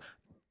 So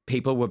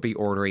people would be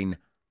ordering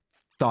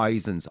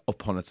thousands of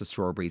punnets of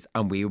strawberries,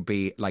 and we would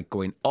be like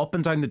going up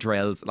and down the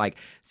drills like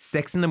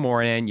 6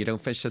 a.m. You don't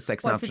finish till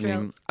 6 in the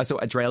afternoon. So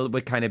a drill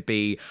would kind of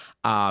be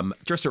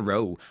just a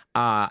row.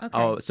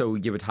 So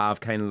you would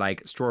have kind of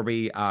like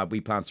strawberry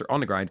wheat plants are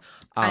on the ground.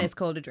 And it's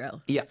called a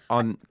drill. Yeah,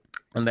 on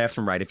left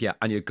and right,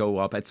 and you go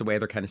up. It's the way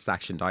they're kind of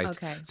sectioned out.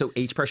 Okay. So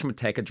each person would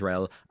take a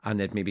drill and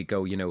they'd maybe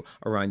go, you know,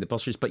 around the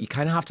busters, but you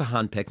kind of have to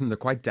hand pick them. They're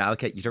quite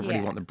delicate. You don't really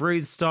want the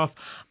bruised stuff.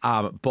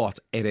 But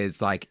it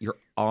is like you're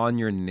on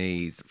your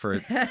knees for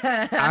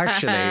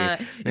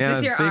actually.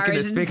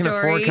 Speaking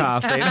of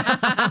forecasting,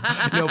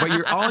 no, but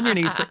you're on your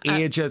knees for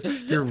ages.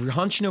 You're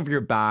hunching over your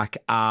back,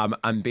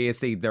 and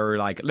basically they're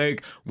like,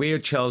 "Look, we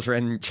have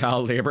children,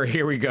 child labour.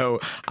 Here we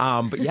go."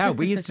 But yeah,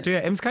 we used to do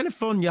it. It was kind of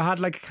fun. You had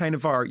like kind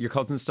of your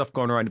cousins stuff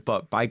going around,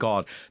 but by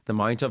God, the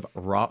amount of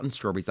rotten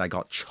strawberries I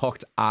got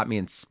chucked at me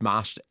and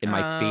smashed in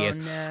my face.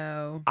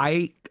 No,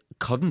 I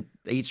couldn't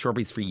eat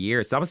strawberries for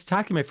years. That was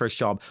technically my first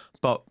job,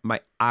 but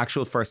my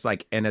actual first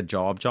like in a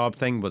job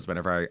thing was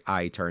whenever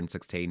I turned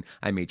 16.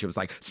 I made sure it was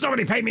like,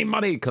 somebody pay me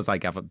money, because I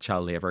gave up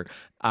child labour,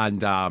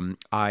 and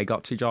I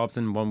got 2 jobs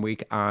in 1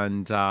 week,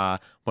 and one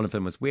of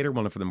them was waiter,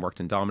 one of them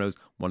worked in Domino's,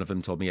 one of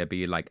them told me I'd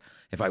be like,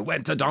 if I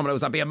went to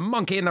Domino's I'd be a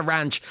monkey in the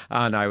ranch,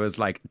 and I was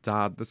like,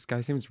 Dad, this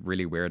guy seems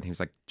really weird, and he was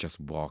like, just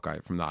walk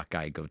out from that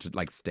guy, go to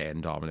like stay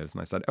in Domino's,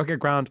 and I said, okay,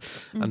 grand.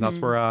 And that's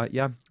where I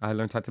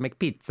learned how to make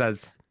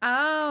pizzas.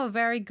 Oh,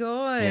 very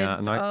good. Yeah,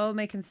 it's all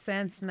making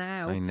sense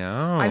now. I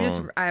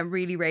know. I'm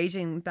really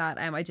raging that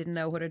I didn't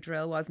know what a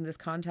drill was in this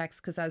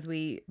context, because as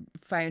we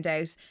found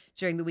out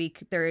during the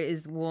week, there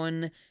is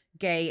one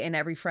gay in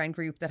every friend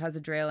group that has a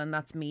drill, and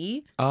that's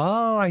me.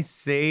 Oh, I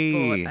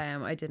see. But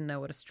I didn't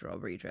know what a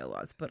strawberry drill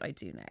was, but I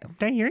do now.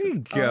 There you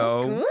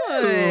go.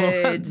 Oh,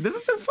 good. This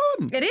is so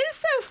fun. It is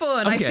so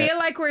fun. Okay. I feel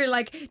like we're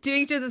like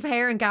doing each other's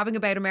hair and gabbing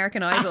about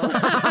American Idol.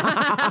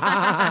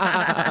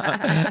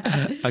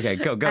 Okay,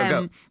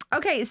 go.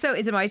 Okay, so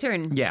is it my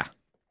turn? Yeah.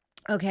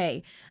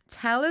 Okay,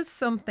 tell us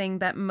something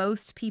that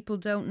most people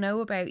don't know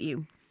about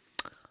you.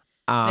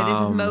 Now,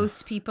 this is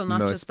most people,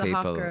 not just the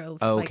hot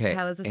girls. Okay, like,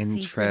 tell us a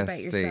secret about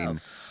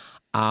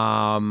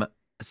yourself.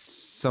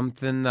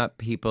 Something that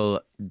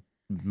people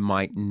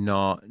might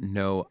not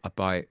know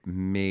about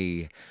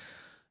me.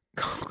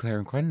 Oh, Claire,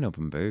 I'm quite an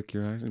open book.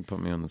 You're actually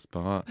putting me on the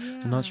spot.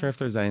 Yeah. I'm not sure if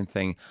there's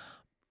anything.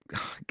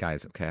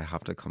 Guys, okay, I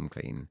have to come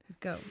clean.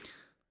 Go.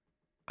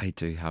 I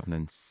do have an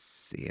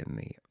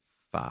insanely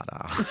fat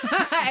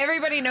ass.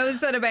 Everybody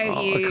knows that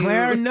about you.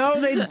 Claire, no,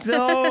 they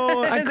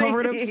don't. I They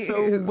covered up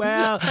so do.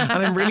 well. And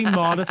I'm really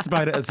modest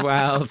about it as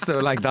well. So,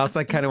 like, that's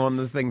like kind of one of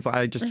the things that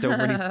I just don't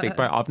really speak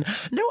about often.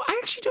 No, I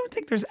actually don't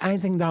think there's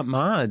anything that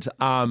mad.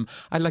 I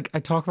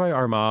talk about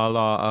Armagh a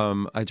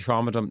lot. I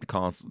trauma dump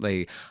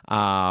constantly.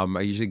 I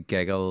usually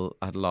giggle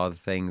at a lot of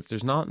things.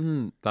 There's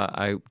nothing that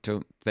I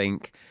don't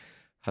think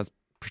has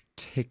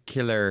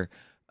particular,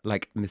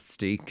 like,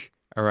 mystique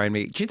around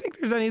me. Do you think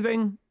there's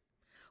anything?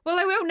 Well,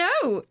 I won't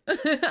know.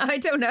 I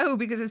don't know,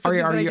 because it's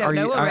something that I don't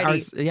know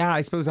already. Yeah,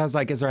 I suppose I was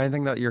like, is there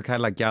anything that you're kind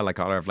of like, yeah, like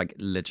I have like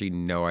literally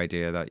no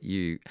idea that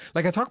you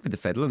like. I talk about the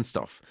fiddle and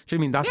stuff. Do you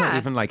know what I mean that's not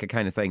even like a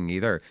kind of thing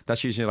either?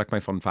 That's usually like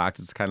my fun fact.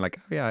 It's kind of like,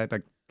 oh yeah, I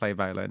like play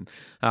violin,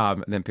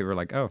 and then people are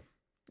like, oh.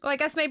 Well, I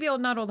guess maybe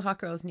not all the hot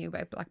girls knew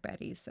about Black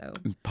Betty, so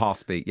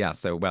possibly, yeah.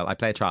 So, well, I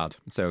play a child,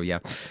 so yeah,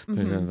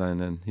 yeah,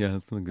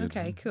 it's not good.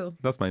 Okay, cool.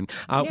 That's mine.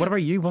 What about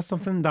you? What's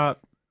something that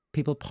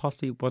people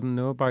possibly wouldn't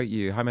know about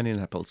you? How many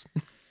nipples?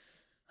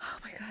 Oh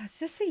my God, it's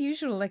just the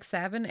usual, like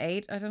 7,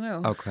 8, I don't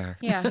know. Oh, Claire.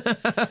 Yeah.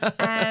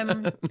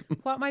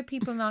 What might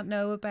people not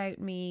know about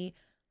me?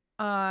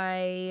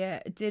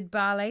 I did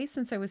ballet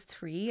since I was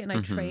 3, and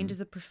I trained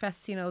as a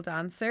professional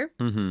dancer.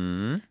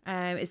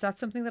 Is that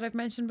something that I've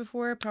mentioned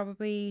before?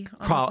 Probably on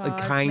the pod,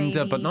 kind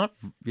of, maybe? but not,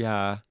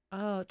 yeah.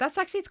 Oh,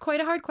 it's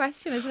quite a hard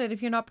question, isn't it?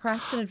 If you're not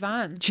prepped in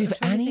advance. Do you have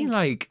I'm trying to any think.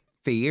 like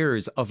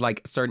fears of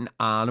like certain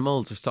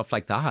animals or stuff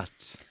like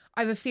that?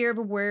 I have a fear of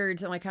a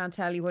word and I can't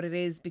tell you what it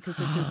is because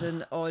this is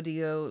an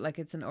audio, like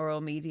it's an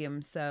oral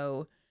medium.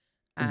 So,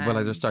 Will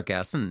I just start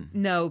guessing?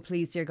 no,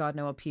 please, dear God,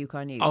 no, I'll puke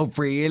on you. Oh,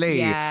 really?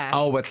 Yeah.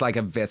 Oh, it's like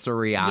a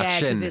visceral yeah, it's a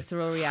reaction.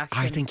 visceral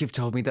reaction. I think you've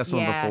told me this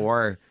one Yeah.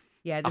 before.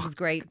 Yeah, this is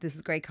great. This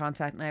is great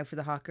content now for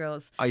the hot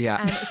girls. Oh,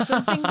 yeah.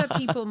 Something that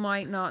people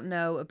might not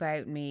know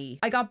about me.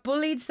 I got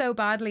bullied so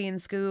badly in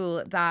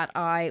school that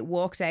I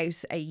walked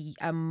out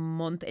a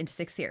month into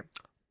 6th year.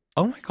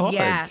 Oh my God.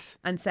 Yeah,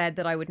 and said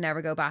that I would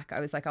never go back. I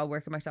was like, I'll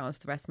work at McDonald's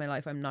for the rest of my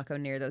life. I'm not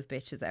going near those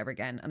bitches ever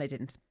again. And I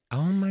didn't.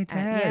 Oh my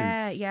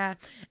days. Yeah.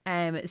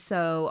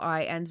 So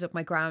I ended up,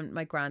 my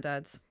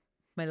granddad's,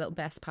 my little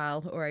best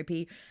pal,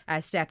 RIP,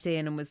 stepped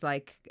in and was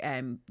like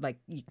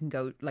you can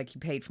go, like he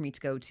paid for me to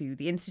go to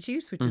the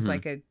Institute, which is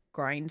like a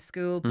grind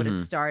school, but it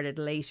started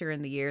later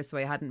in the year, so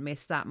I hadn't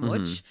missed that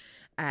much.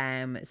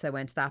 So I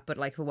went to that, but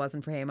like if it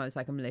wasn't for him, I was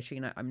like, I'm literally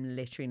not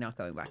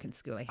going back into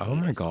school. I hate Oh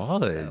my it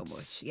God. so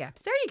much. Yeah.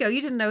 So there you go.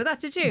 You didn't know that,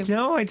 did you?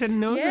 No, I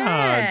didn't know Yeah.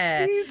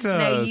 that. Jesus.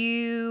 Now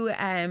you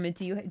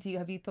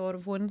have you thought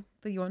of one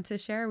that you want to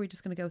share? Or are we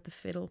just going to go with the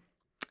fiddle?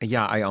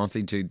 Yeah, I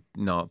honestly do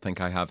not think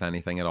I have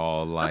anything at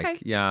all. Like, Okay.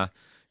 yeah,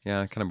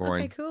 kind of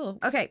boring. Okay, cool.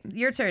 Okay,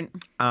 your turn.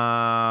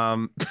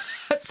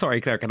 Sorry,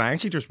 Claire, can I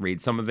actually just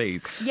read some of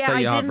these? Yeah, that I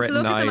you have didn't written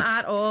look at them out?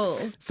 at all.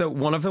 So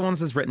one of the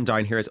ones that's written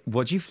down here is,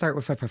 would you flirt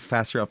with a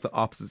professor of the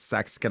opposite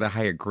sex to get a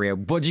higher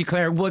grade? Would you,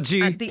 Claire? Would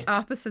you? And the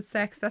opposite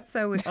sex. That's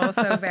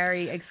also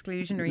very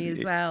exclusionary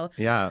as well.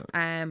 Yeah.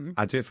 Um,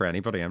 I'd do it for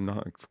anybody. I'm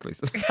not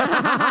exclusive.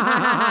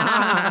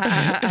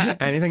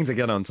 Anything to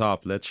get on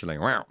top, literally.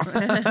 Wow.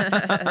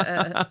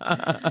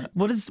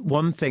 What is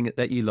one thing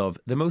that you love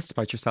the most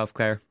about yourself,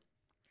 Claire?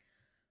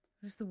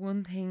 what is the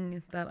one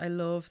thing that I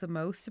love the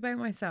most about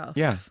myself?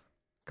 Yeah.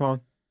 Come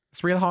on.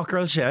 It's real hot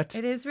girl shit.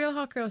 It is real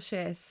hot girl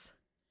shit.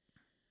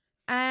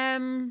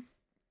 Oh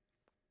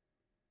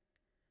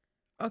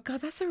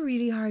God, that's a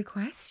really hard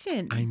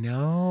question. I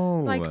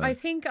know. Like, I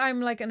think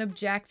I'm like an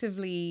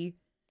objectively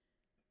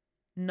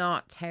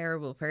not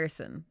terrible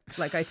person.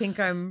 Like, I think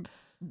I'm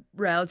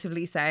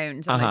relatively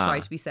sound, and I try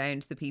to be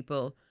sound to the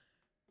people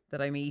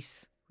that I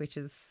meet, which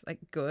is like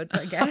good,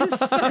 I guess.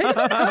 I don't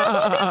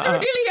know. It's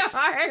really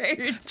hard.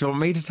 Do you want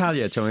me to tell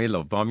you? Do you want me to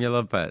love bomb you a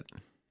little bit?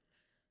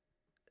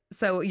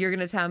 So you're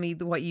going to tell me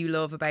what you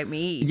love about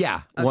me?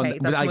 Yeah. Okay,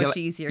 that's like, much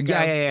easier. Go.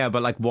 Yeah.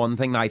 But like one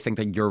thing that I think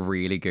that you're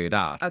really good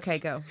at. Okay,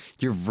 go.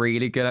 You're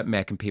really good at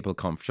making people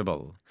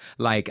comfortable.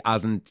 Like,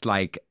 as in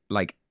like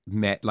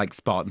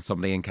spotting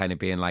somebody and kind of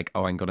being like,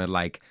 oh, I'm gonna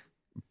like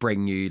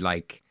bring you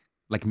like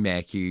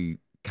make you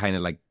kind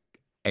of like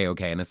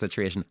A-okay in a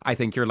situation. I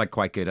think you're like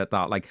quite good at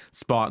that. Like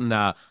spotting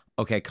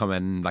okay, come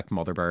in like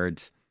mother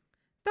bird.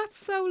 That's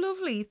so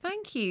lovely.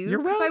 Thank you.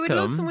 You're 'Cause I would love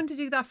welcome. someone to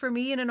do that for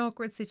me in an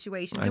awkward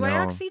situation. I Do I know.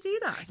 actually do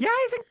that? Yeah,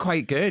 I think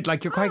quite good.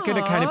 Like you're quite good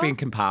at kind of Aw. being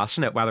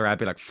compassionate, whether I'd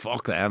be like,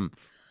 fuck them.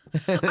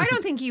 I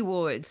don't think you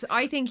would.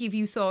 I think if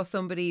you saw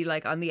somebody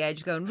like on the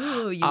edge going,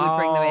 "Ooh," you would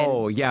bring them in.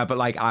 Oh, yeah, but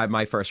like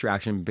my first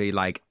reaction would be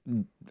like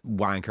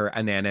wanker,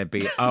 and then it'd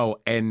be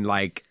in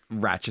like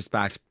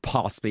retrospect,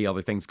 possibly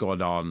other things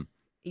going on.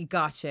 You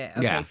gotcha.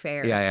 Okay, Yeah,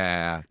 fair.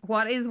 Yeah.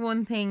 What is the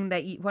one thing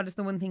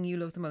you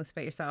love the most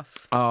about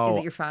yourself? Oh. Is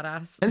it your fat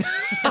ass?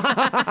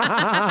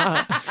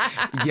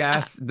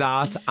 Yes,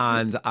 that,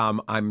 and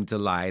I'm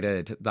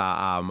delighted that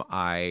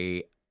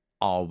I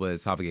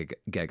always have a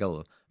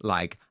giggle.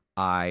 Like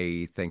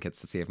I think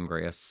it's the saving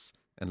grace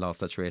in a lot of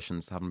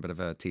situations, having a bit of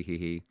a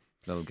tee-hee-hee,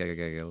 little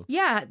giggle.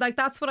 Yeah, like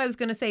that's what I was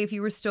going to say. If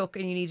you were stuck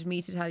and you needed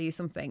me to tell you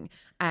something,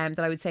 that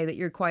I would say that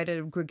you're quite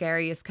a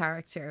gregarious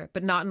character,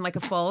 but not in like a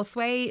false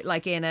way.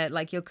 Like in a,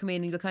 like you'll come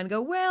in and you'll kind of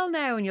go, well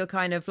now, and you'll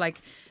kind of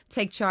like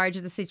take charge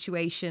of the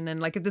situation. And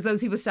like if there's those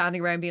people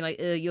standing around being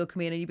like, you'll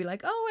come in and you'll be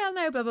like, oh well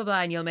now, blah blah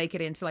blah, and you'll make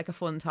it into like a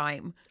fun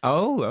time.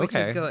 Oh, okay. Which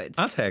is good.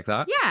 I'll take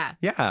that. Yeah.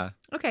 Yeah.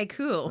 Okay,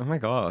 cool. Oh my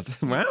God.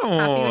 Wow.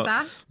 Happy with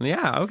that?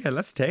 Yeah. Okay.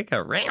 Let's take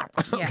it. Yeah.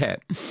 Okay.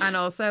 And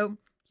also,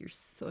 you're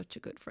such a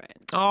good friend.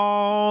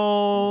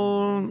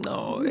 Oh,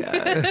 no,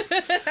 yeah.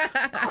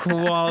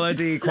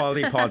 quality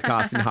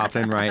podcasting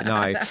happening right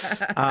now.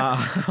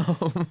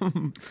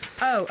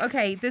 Oh,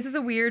 okay. This is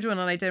a weird one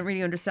and I don't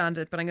really understand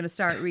it, but I'm going to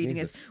start reading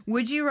Jesus. it.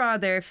 Would you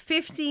rather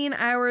 15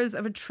 hours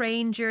of a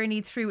train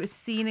journey through a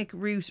scenic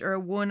route or a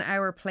 1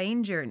 hour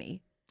plane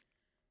journey?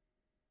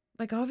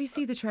 Like,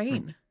 obviously, the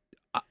train.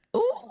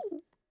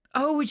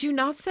 Oh, would you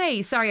not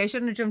say? Sorry, I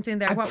shouldn't have jumped in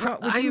there.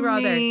 What would you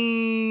rather? I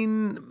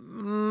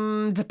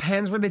mean,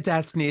 depends where the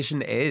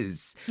destination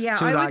is. Yeah,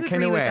 So I that would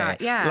kind agree of with way.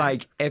 that, yeah.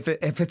 Like if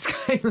it's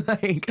kind of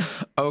like,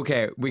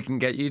 okay, we can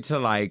get you to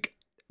like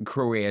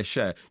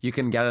Croatia. You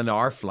can get an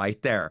hour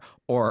flight there,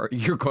 or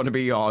you're going to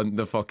be on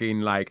the fucking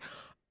like,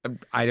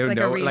 I don't Like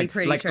a know, really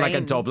pretty like a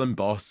train. Dublin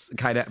bus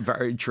kind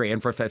of train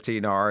for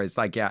 15 hours.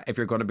 Like, yeah, if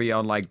you're going to be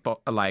on like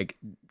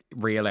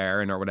Real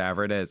Air or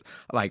whatever it is,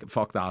 like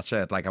fuck that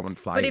shit. Like I wouldn't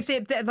fly. But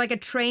if like a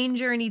train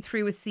journey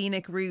through a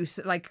scenic route,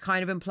 like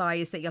kind of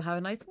implies that you'll have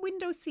a nice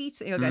window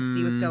seat and you'll get to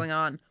see what's going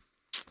on.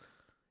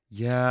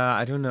 Yeah,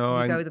 I don't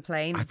know. You go the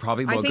plane. I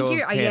probably I will think go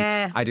you're- with plane.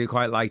 yeah. I do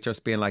quite like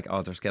just being like,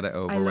 oh, just get it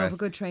over I with. love a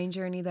good train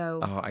journey though.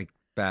 Oh, I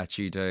bet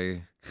you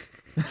do.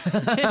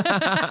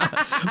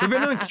 We've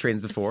been on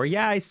trains before.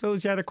 Yeah, I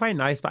suppose. Yeah, they're quite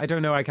nice, but I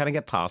don't know. I kind of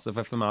get passive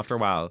with them after a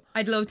while.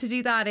 I'd love to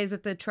do that. Is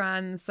it the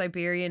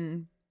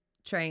Trans-Siberian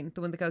train, the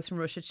one that goes from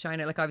Russia to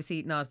China? Like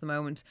obviously not at the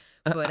moment,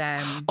 but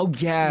Oh,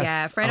 yes.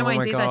 yeah, a friend of Oh mine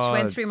my did that. She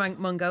went God. through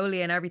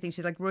Mongolia and everything.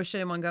 She's like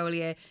Russia,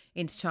 Mongolia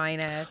into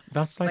China.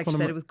 That's like, Like one she of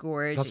said, my, it was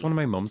gorgeous. That's one of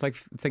my mum's like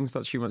things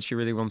that she wants. She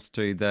really wants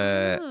to do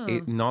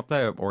the not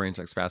the Orient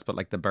Express, but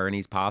like the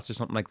Bernese Pass or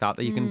something like that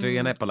you can do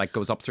in it, but like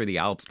goes up through the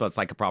Alps, but it's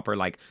like a proper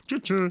like.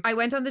 Choo-choo. I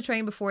went on the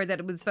train before that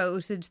it was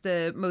voted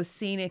the most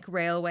scenic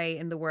railway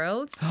in the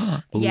world.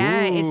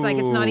 Yeah, it's like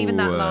it's not even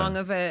that Ooh. long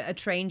of a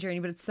train journey,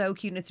 but it's so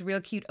cute and it's a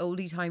real cute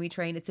oldie timey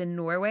train. It's in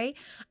Norway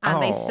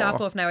and they stop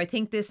Aw. off now. I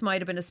think this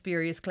might have been a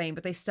spurious claim,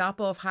 but they stop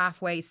off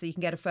halfway so you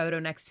can get a photo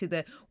next to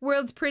the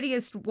world's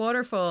prettiest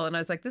waterfall. And I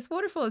was like, this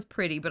waterfall is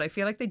pretty, but I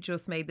feel like they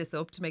just made this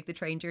up to make the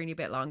train journey a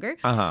bit longer.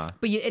 But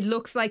it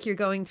looks like you're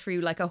going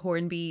through like a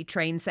Hornby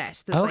train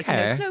set. There's like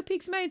Okay. snow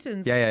peaks,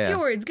 mountains, Yeah.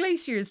 fjords,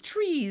 glaciers,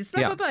 trees,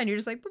 blah Yeah. blah blah, and you're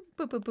just like,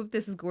 boop, boop, boop, boop,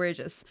 this is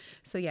gorgeous.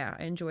 So yeah,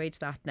 I enjoyed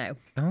that now.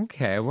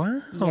 Okay,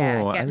 wow.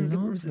 Yeah, I getting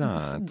love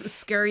that.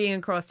 scurrying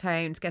across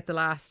town to get the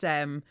last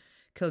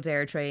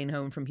Kildare train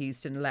home from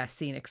Houston. Less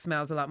scenic,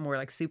 smells a lot more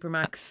like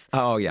Supermax.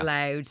 Oh, yeah.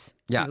 Loud.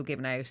 Yeah. People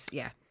giving out.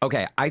 Yeah.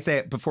 Okay, I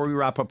say before we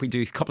wrap up, we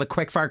do a couple of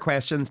quick fire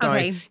questions now.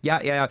 Okay.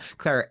 Yeah.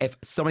 Claire, if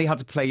somebody had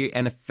to play you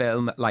in a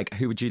film, like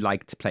who would you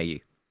like to play you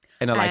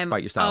in a life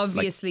about yourself? Like-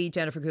 Obviously,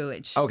 Jennifer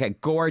Coolidge. okay,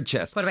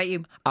 gorgeous. What about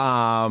you?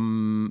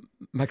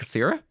 Michael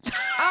Cera?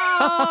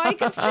 Oh, I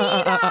can see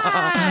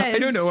that. I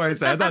don't know why I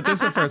said that.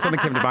 Just the first one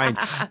that came to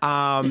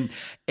mind.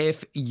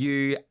 If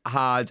you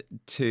had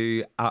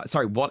to,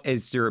 what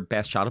is your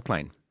best shadow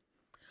plane?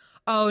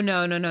 Oh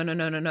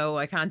no!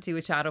 I can't do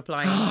a chat up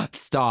line.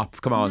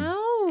 Stop! Come on.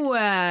 No,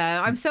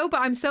 I'm so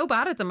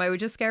bad at them. I would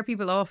just scare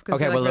people off.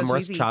 Okay, well then, real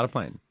worst cheesy. shadow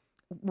plane.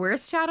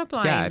 Worst chat up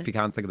line. Yeah, if you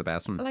can't think of the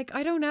best one. Like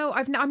I don't know.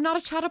 I'm not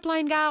a chat up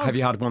line gal. Have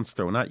you had ones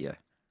thrown at you?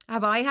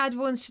 Have I had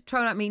ones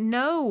thrown at me?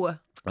 No.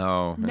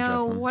 Oh, No.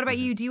 interesting. What about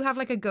you? Do you have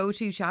like a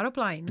go-to chat up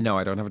line? No,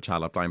 I don't have a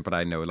shadow plane, but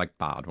I know like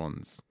bad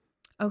ones.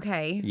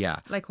 Okay. Yeah.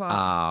 Like what?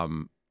 Are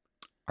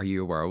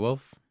you a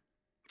werewolf?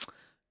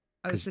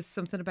 Oh, is this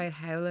something about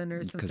howling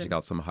or something? Because you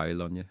got some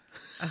howl on you.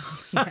 Oh,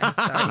 yeah,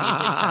 sorry. You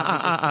did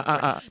tell me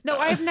this before. No,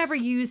 I've never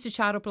used a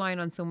chat up line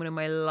on someone in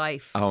my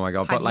life. Oh my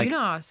God, Have but like you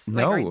not?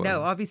 no. Like,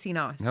 no, obviously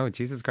not. No,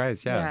 Jesus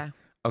Christ, yeah. Yeah.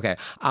 Okay.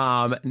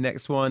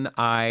 Next one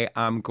I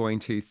am going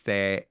to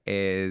say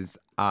is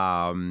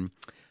I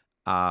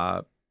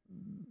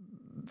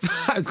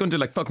was going to do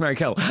like fuck, marry,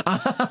 kill.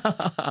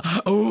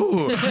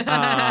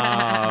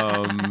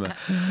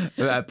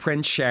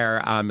 Prince,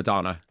 Cher, and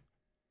Madonna.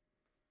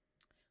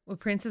 Well,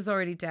 Prince is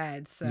already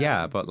dead, so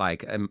Yeah, but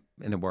like in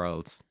a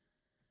world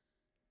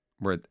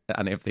where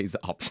any of these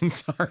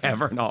options are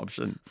ever an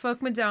option.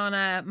 fuck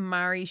Madonna,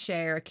 marry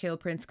Cher, kill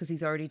Prince because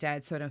he's already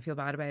dead, so I don't feel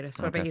bad about it.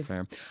 What about you?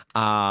 Fair.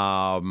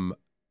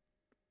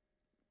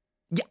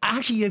 Yeah,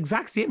 actually,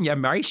 exact same. Yeah,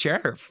 marry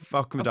Cher.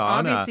 Fuck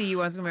Madonna. Obviously, you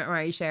want to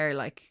marry Cher,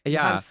 like you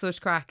Yeah. have such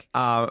crack.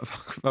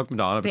 Fuck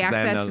Madonna. The because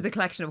then, access to the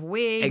collection of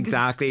wigs.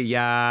 exactly.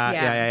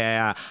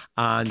 Yeah.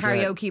 And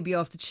Karaoke would be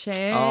off the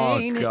chain. oh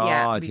it'd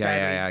God, be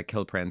yeah, deadly.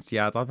 Kill Prince.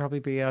 Yeah, that'll probably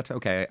be it.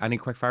 Okay, any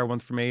quick fire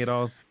ones for me at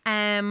all?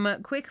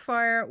 Quick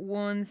fire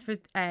ones for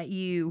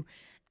you.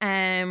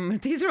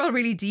 These are all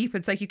really deep.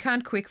 It's like you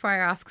can't quick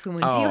fire ask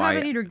someone, do Oh, you have I-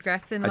 any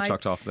regrets in I life?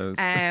 chucked off those.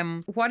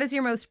 What is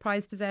your most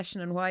prized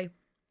possession and why?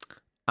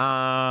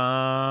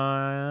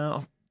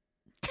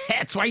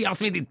 That's why you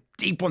asked me the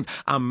deep ones.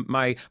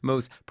 My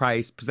most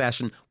prized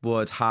possession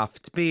would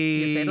have to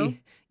be Your fiddle?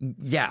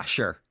 Yeah,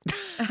 sure.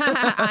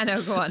 I know,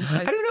 go on.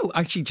 I don't know.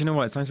 Actually, do you know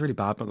what? It sounds really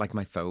bad, but like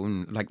my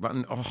phone, like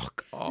button. Oh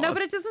God. No,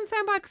 but it doesn't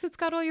sound bad because it's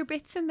got all your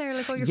bits in there,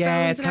 like all your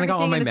Yeah, phones it's and kinda got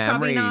all everything, my and it's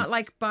probably not memories.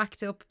 like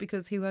backed up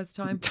because who has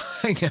time?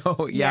 I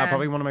know. Yeah, Yeah.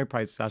 probably one of my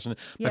prized possessions.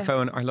 My Yeah.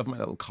 phone. I love my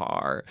little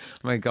car.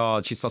 Oh my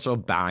God, she's such a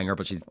banger,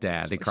 but she's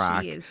deadly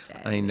crack. She is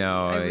dead. I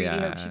know. I really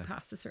yeah. hope she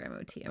passes her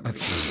MOT. I'm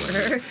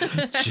really for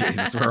her.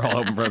 Jesus, we're all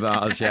hoping for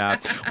that. Yeah.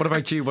 What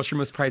about you? What's your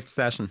most prized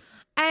possession?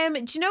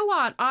 Do you know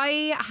what?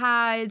 I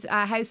had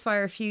a house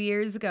fire a few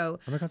years ago,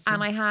 Oh my God,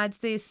 and I had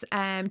this.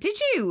 Did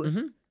you?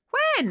 Mm-hmm.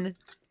 When?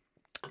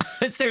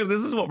 So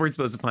this is what we're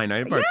supposed to find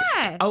out about.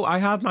 Yeah. Oh, I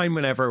had mine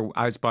whenever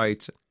I was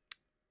about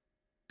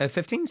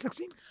 15,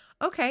 16.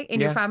 Okay, in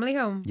Yeah. your family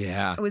home.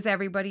 Yeah. Was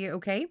everybody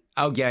okay?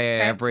 Oh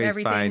yeah. Pets, Everybody's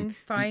everything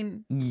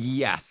fine. fine.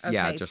 Yes.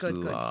 Yeah. Okay, Just good, a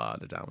good.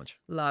 lot of damage.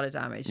 A lot of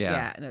damage. Yeah.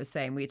 Yeah. No,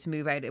 same. We had to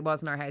move out. It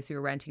wasn't our house we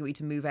were renting. We had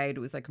to move out. It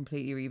was like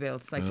completely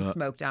rebuilt. It's like just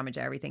smoke damage,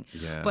 everything.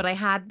 Yeah. But I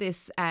had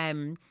this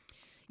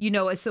you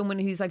know, as someone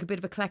who's like a bit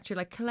of a collector,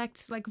 like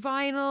collects like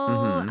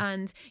vinyl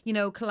and, you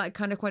know, collect,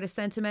 kind of quite a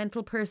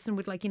sentimental person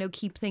would like, you know,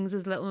 keep things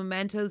as little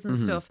mementos and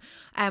stuff.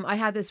 I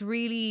had this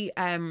really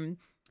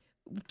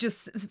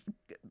just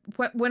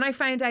when I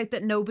found out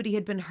that nobody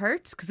had been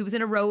hurt, because it was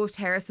in a row of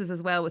terraces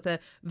as well with a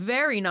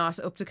very not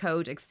up to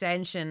code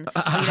extension,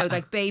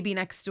 like baby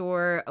next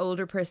door,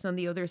 older person on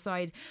the other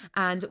side.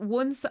 And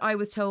once I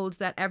was told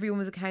that everyone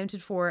was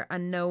accounted for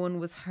and no one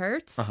was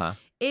hurt,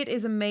 it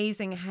is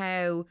amazing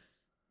how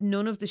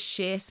none of the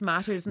shit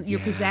matters. Your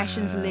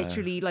possessions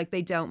literally, like,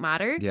 they don't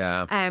matter.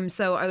 Yeah.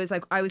 So I was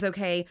like, I was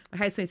okay. My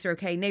housemates are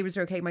okay. Neighbours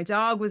are okay. My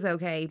dog was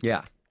okay.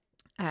 Yeah.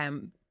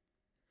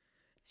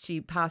 She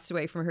passed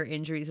away from her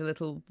injuries a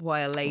little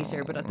while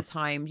later, but at the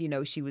time,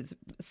 she was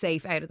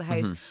safe out of the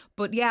house.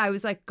 But yeah, I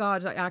was like,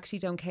 God, I actually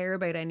don't care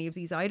about any of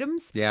these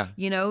items. Yeah.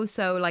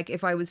 So like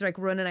if I was like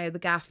running out of the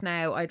gaff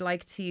now, I'd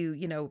like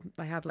to,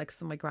 I have like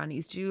some of my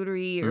granny's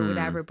jewellery or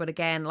whatever. But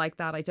again, like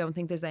that, I don't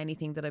think there's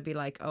anything that I'd be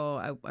like,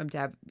 oh, I'm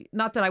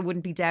not that I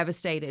wouldn't be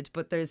devastated,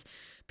 but there's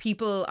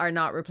people are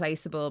not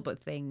replaceable,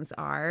 but things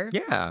are.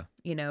 Yeah.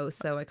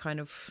 So I kind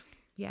of,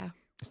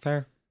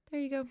 Fair. There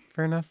you go.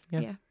 Fair enough.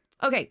 Yeah.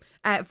 Okay,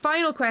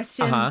 final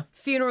question.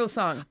 Funeral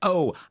song.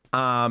 Oh,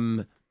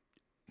 I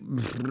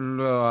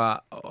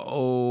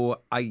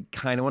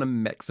kind of want to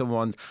mix some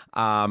ones.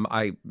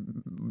 I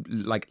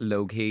like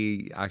low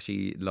key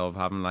actually love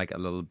having like a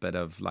little bit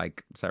of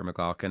like Sarah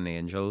McLachlan,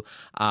 Angel.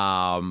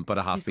 But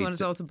it has to be. This one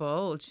is all to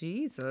bowl.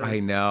 Jesus. I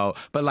know,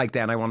 but like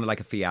then I wanted like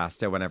a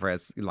Fiesta whenever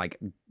it's like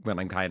when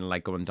I'm kind of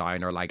like going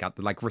down or like at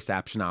the like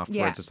reception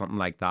afterwards or something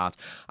like that.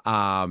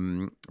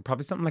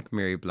 Probably something like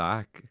Mary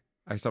Black.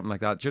 Or something like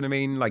that. Do you know what I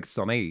mean? Like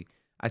Sunny,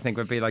 I think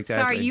would be like that.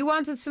 Sorry, you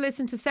wanted to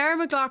listen to Sarah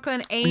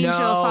McLachlan, Angel,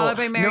 followed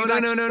by Mary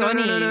Black,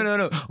 Sunny.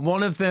 No.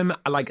 One of them,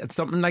 like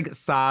something like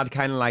sad,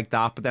 kind of like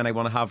that. But then I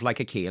want to have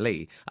like a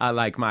Kaylee.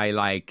 Like my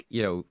like,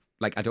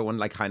 like I don't want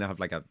like kind of have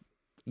like a,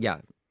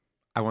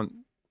 I want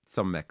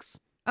some mix.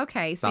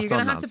 Okay, so you're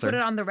going to have to put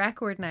it on the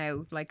record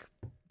now. Like,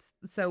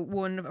 so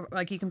one,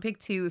 like you can pick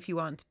two if you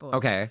want. But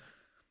okay.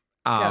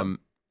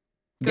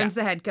 Guns to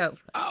the head, go.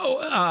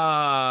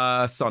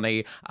 Oh,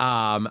 Sunny.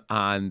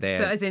 And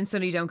then so as in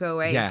Sunny Don't Go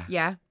Away.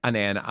 Yeah. And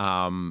then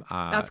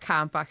that's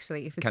camp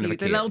actually. If it's kind of you,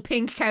 the little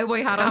pink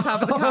cowboy hat on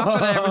top of the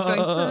coffin, and everyone's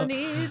going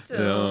Sunny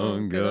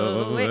Don't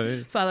Go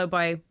Away. Followed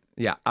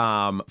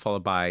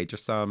by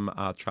just some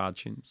trad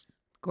tunes.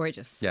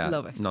 Gorgeous. Yeah.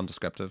 Love it.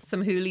 Nondescriptive.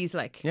 Some hoolies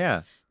like.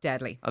 Yeah.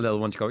 Deadly. A little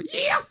one to go,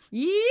 yeah.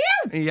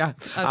 Okay,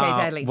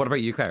 deadly. What about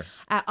you, Claire?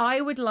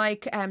 I would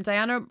like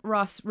Diana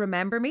Ross,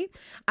 Remember Me,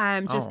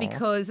 just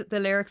because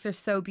the lyrics are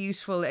so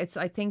beautiful. It's,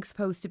 I think,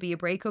 supposed to be a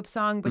breakup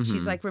song, but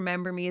she's like,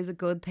 remember me is a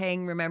good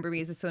thing. Remember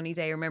me is a sunny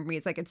day. Remember me.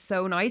 It's like, it's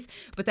so nice.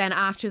 But then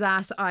after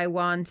that, I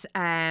want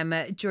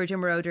Giorgio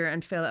Moroder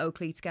and Phil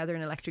Oakley together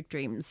in Electric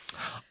Dreams.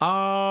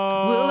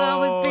 Oh, we'll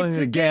always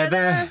be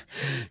together.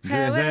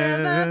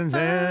 However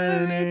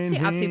far it's...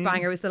 Absolute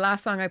banger. It was the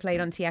last song I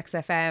played on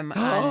TXFM.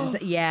 And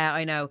yeah,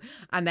 I know.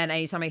 And then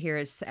anytime I hear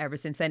it ever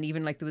since then,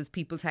 even like there was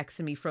people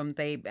texting me from,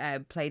 they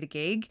played a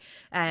gig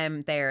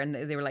there and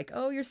they were like,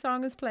 oh, your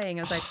song is playing.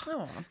 I was like,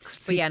 oh.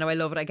 But yeah, no, I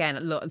love it. Again,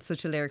 I'm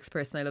such a lyrics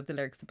person. I love the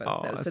lyrics of both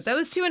of those. So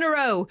those two in a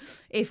row,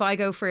 if I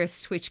go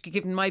first, which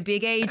given my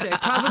big age, I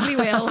probably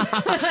will.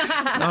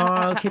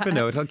 I'll keep a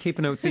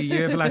note. See,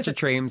 you have Electric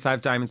Dreams, I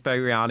have Diamonds by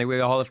Rihanna.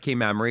 We all have key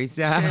memories.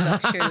 Yeah.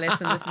 Sure,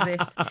 listen, this is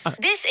it.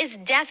 This is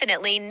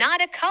definitely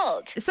not a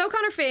cult. So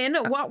Conor Finn,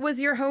 what was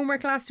your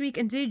homework last week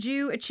and did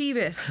you achieve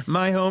it?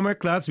 My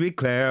homework last week,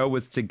 Claire,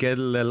 was to get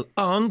a little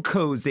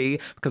uncozy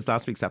because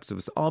last week's episode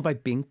was all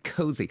about being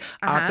cozy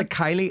at the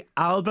Kylie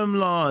album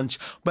launch.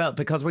 Well,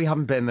 because we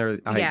haven't been there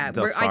thus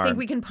far. I think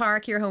we can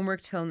park your homework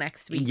till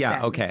next week. Yeah,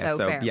 then. okay.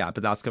 So fair.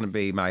 but that's going to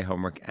be my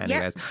homework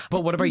anyways. Yep.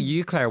 But what about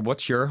you, Claire?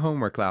 What's your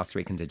homework last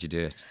week and did you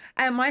do it?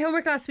 My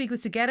homework last week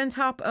was to get on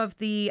top of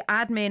the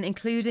admin,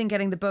 including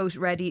getting the boat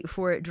ready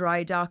for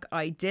dry dock.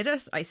 I did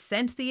it. I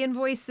sent the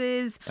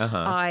invoices.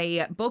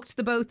 I booked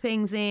the boat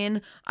things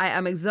in. I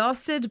am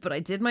exhausted, but I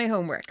did my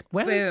homework.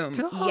 Well Boom.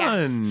 done.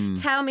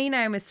 Yes. Tell me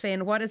now, Miss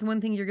Finn, what is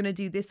one thing you're going to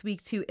do this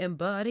week to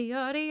embody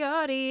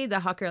the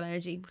hot girl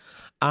energy?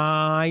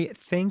 I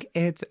think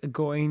I'm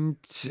going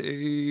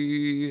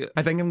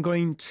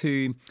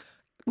to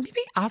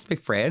maybe ask my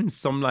friends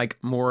some like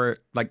more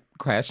like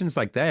questions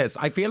like this.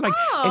 I feel like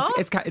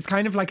it's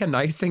kind of like a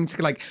nice thing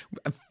to like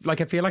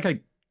I feel like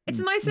it's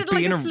a nice little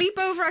like a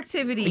sleepover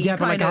activity. Yeah,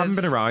 but like I haven't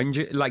been around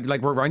you. Like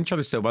we're around each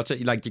other so much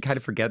that like you kind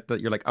of forget that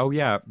you're like, oh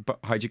yeah, but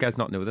how do you guys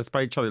not know this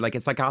about each other? Like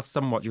it's like ask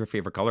them what's your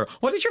favourite colour.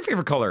 What is your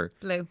favourite colour?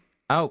 Blue.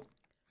 Oh,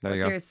 there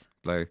you go. Yours?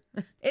 Blue.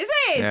 Is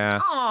it?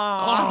 Yeah.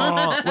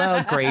 Aww.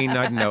 Well, green,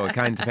 I don't know. It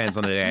kind of depends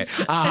on the day.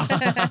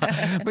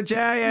 But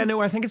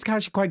no, I think it's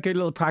actually quite good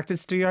little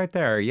practice to do out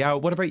there. Yeah.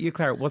 What about you,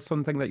 Claire? What's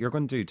something that you're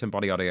going to do to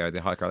embody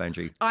the hot girl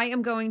energy? I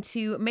am going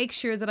to make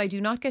sure that I do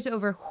not get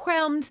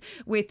overwhelmed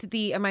with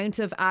the amount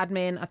of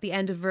admin at the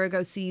end of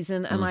Virgo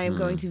season, and I am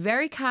going to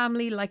very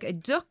calmly, like a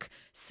duck,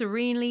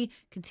 serenely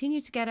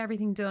continue to get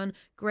everything done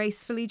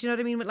gracefully. Do you know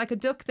what I mean? With like a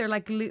duck, they're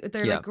like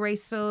like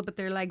graceful, but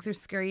their legs are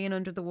scurrying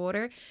under the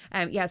water.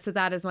 So So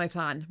that is my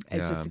plan.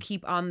 It's just to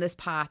keep on this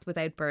path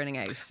without burning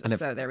out. And if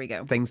so there we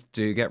go. things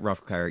do get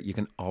rough, Claire, you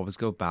can always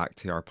go back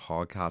to our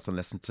podcast and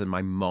listen to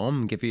my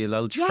mum give you a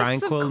little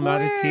tranquil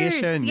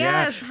meditation.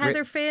 Yes,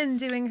 Heather Finn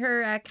doing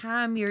her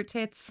calm your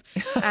tits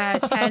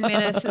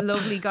 10-minute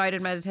lovely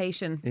guided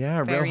meditation.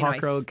 Yeah, Very Real Hot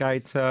nice. Girl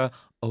Guide to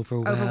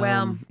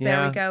Overwhelm.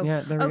 There we go.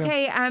 Yeah, there we go.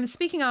 Okay,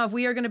 speaking of,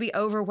 we are going to be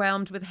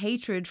overwhelmed with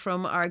hatred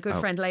from our good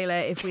friend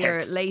Layla if we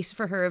are late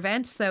for her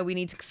event. So we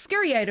need to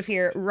scurry out of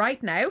here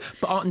right now.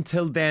 But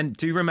until then,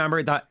 do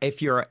remember that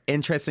if you're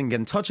interested in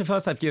getting in touch with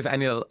us, if you have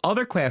any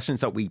other questions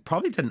that we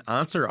probably didn't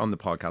answer on the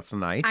podcast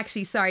tonight.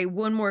 Actually, sorry,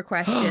 one more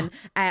question.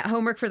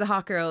 Homework for the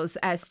hot girls.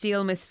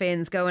 Steal Miss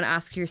Finn's. Go and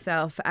ask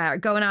yourself,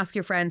 go and ask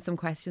your friends some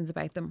questions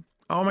about them.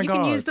 Oh my God. You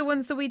can use the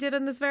ones that we did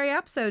in this very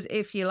episode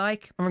if you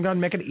like. Oh my God,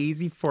 make it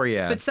easy for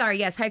you. But sorry,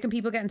 yes, how can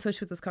people get in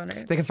touch with us,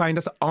 Conor? They can find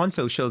us on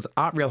socials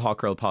at Real Hot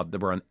Girl Pod.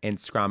 We're on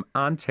Instagram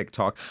and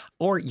TikTok.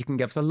 Or you can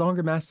give us a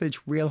longer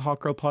message,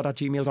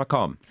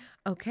 realhotgirlpod@gmail.com.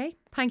 Okay.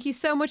 Thank you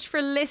so much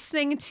for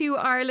listening to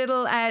our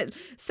little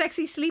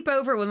sexy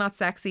sleepover. Well, not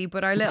sexy,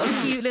 but our little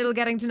cute little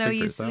getting to know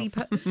you sleep.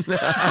 Okay,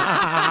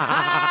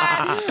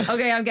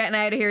 I'm getting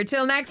out of here.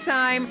 Till next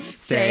time,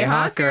 Stay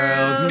hot,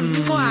 girls.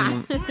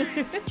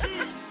 Mwah.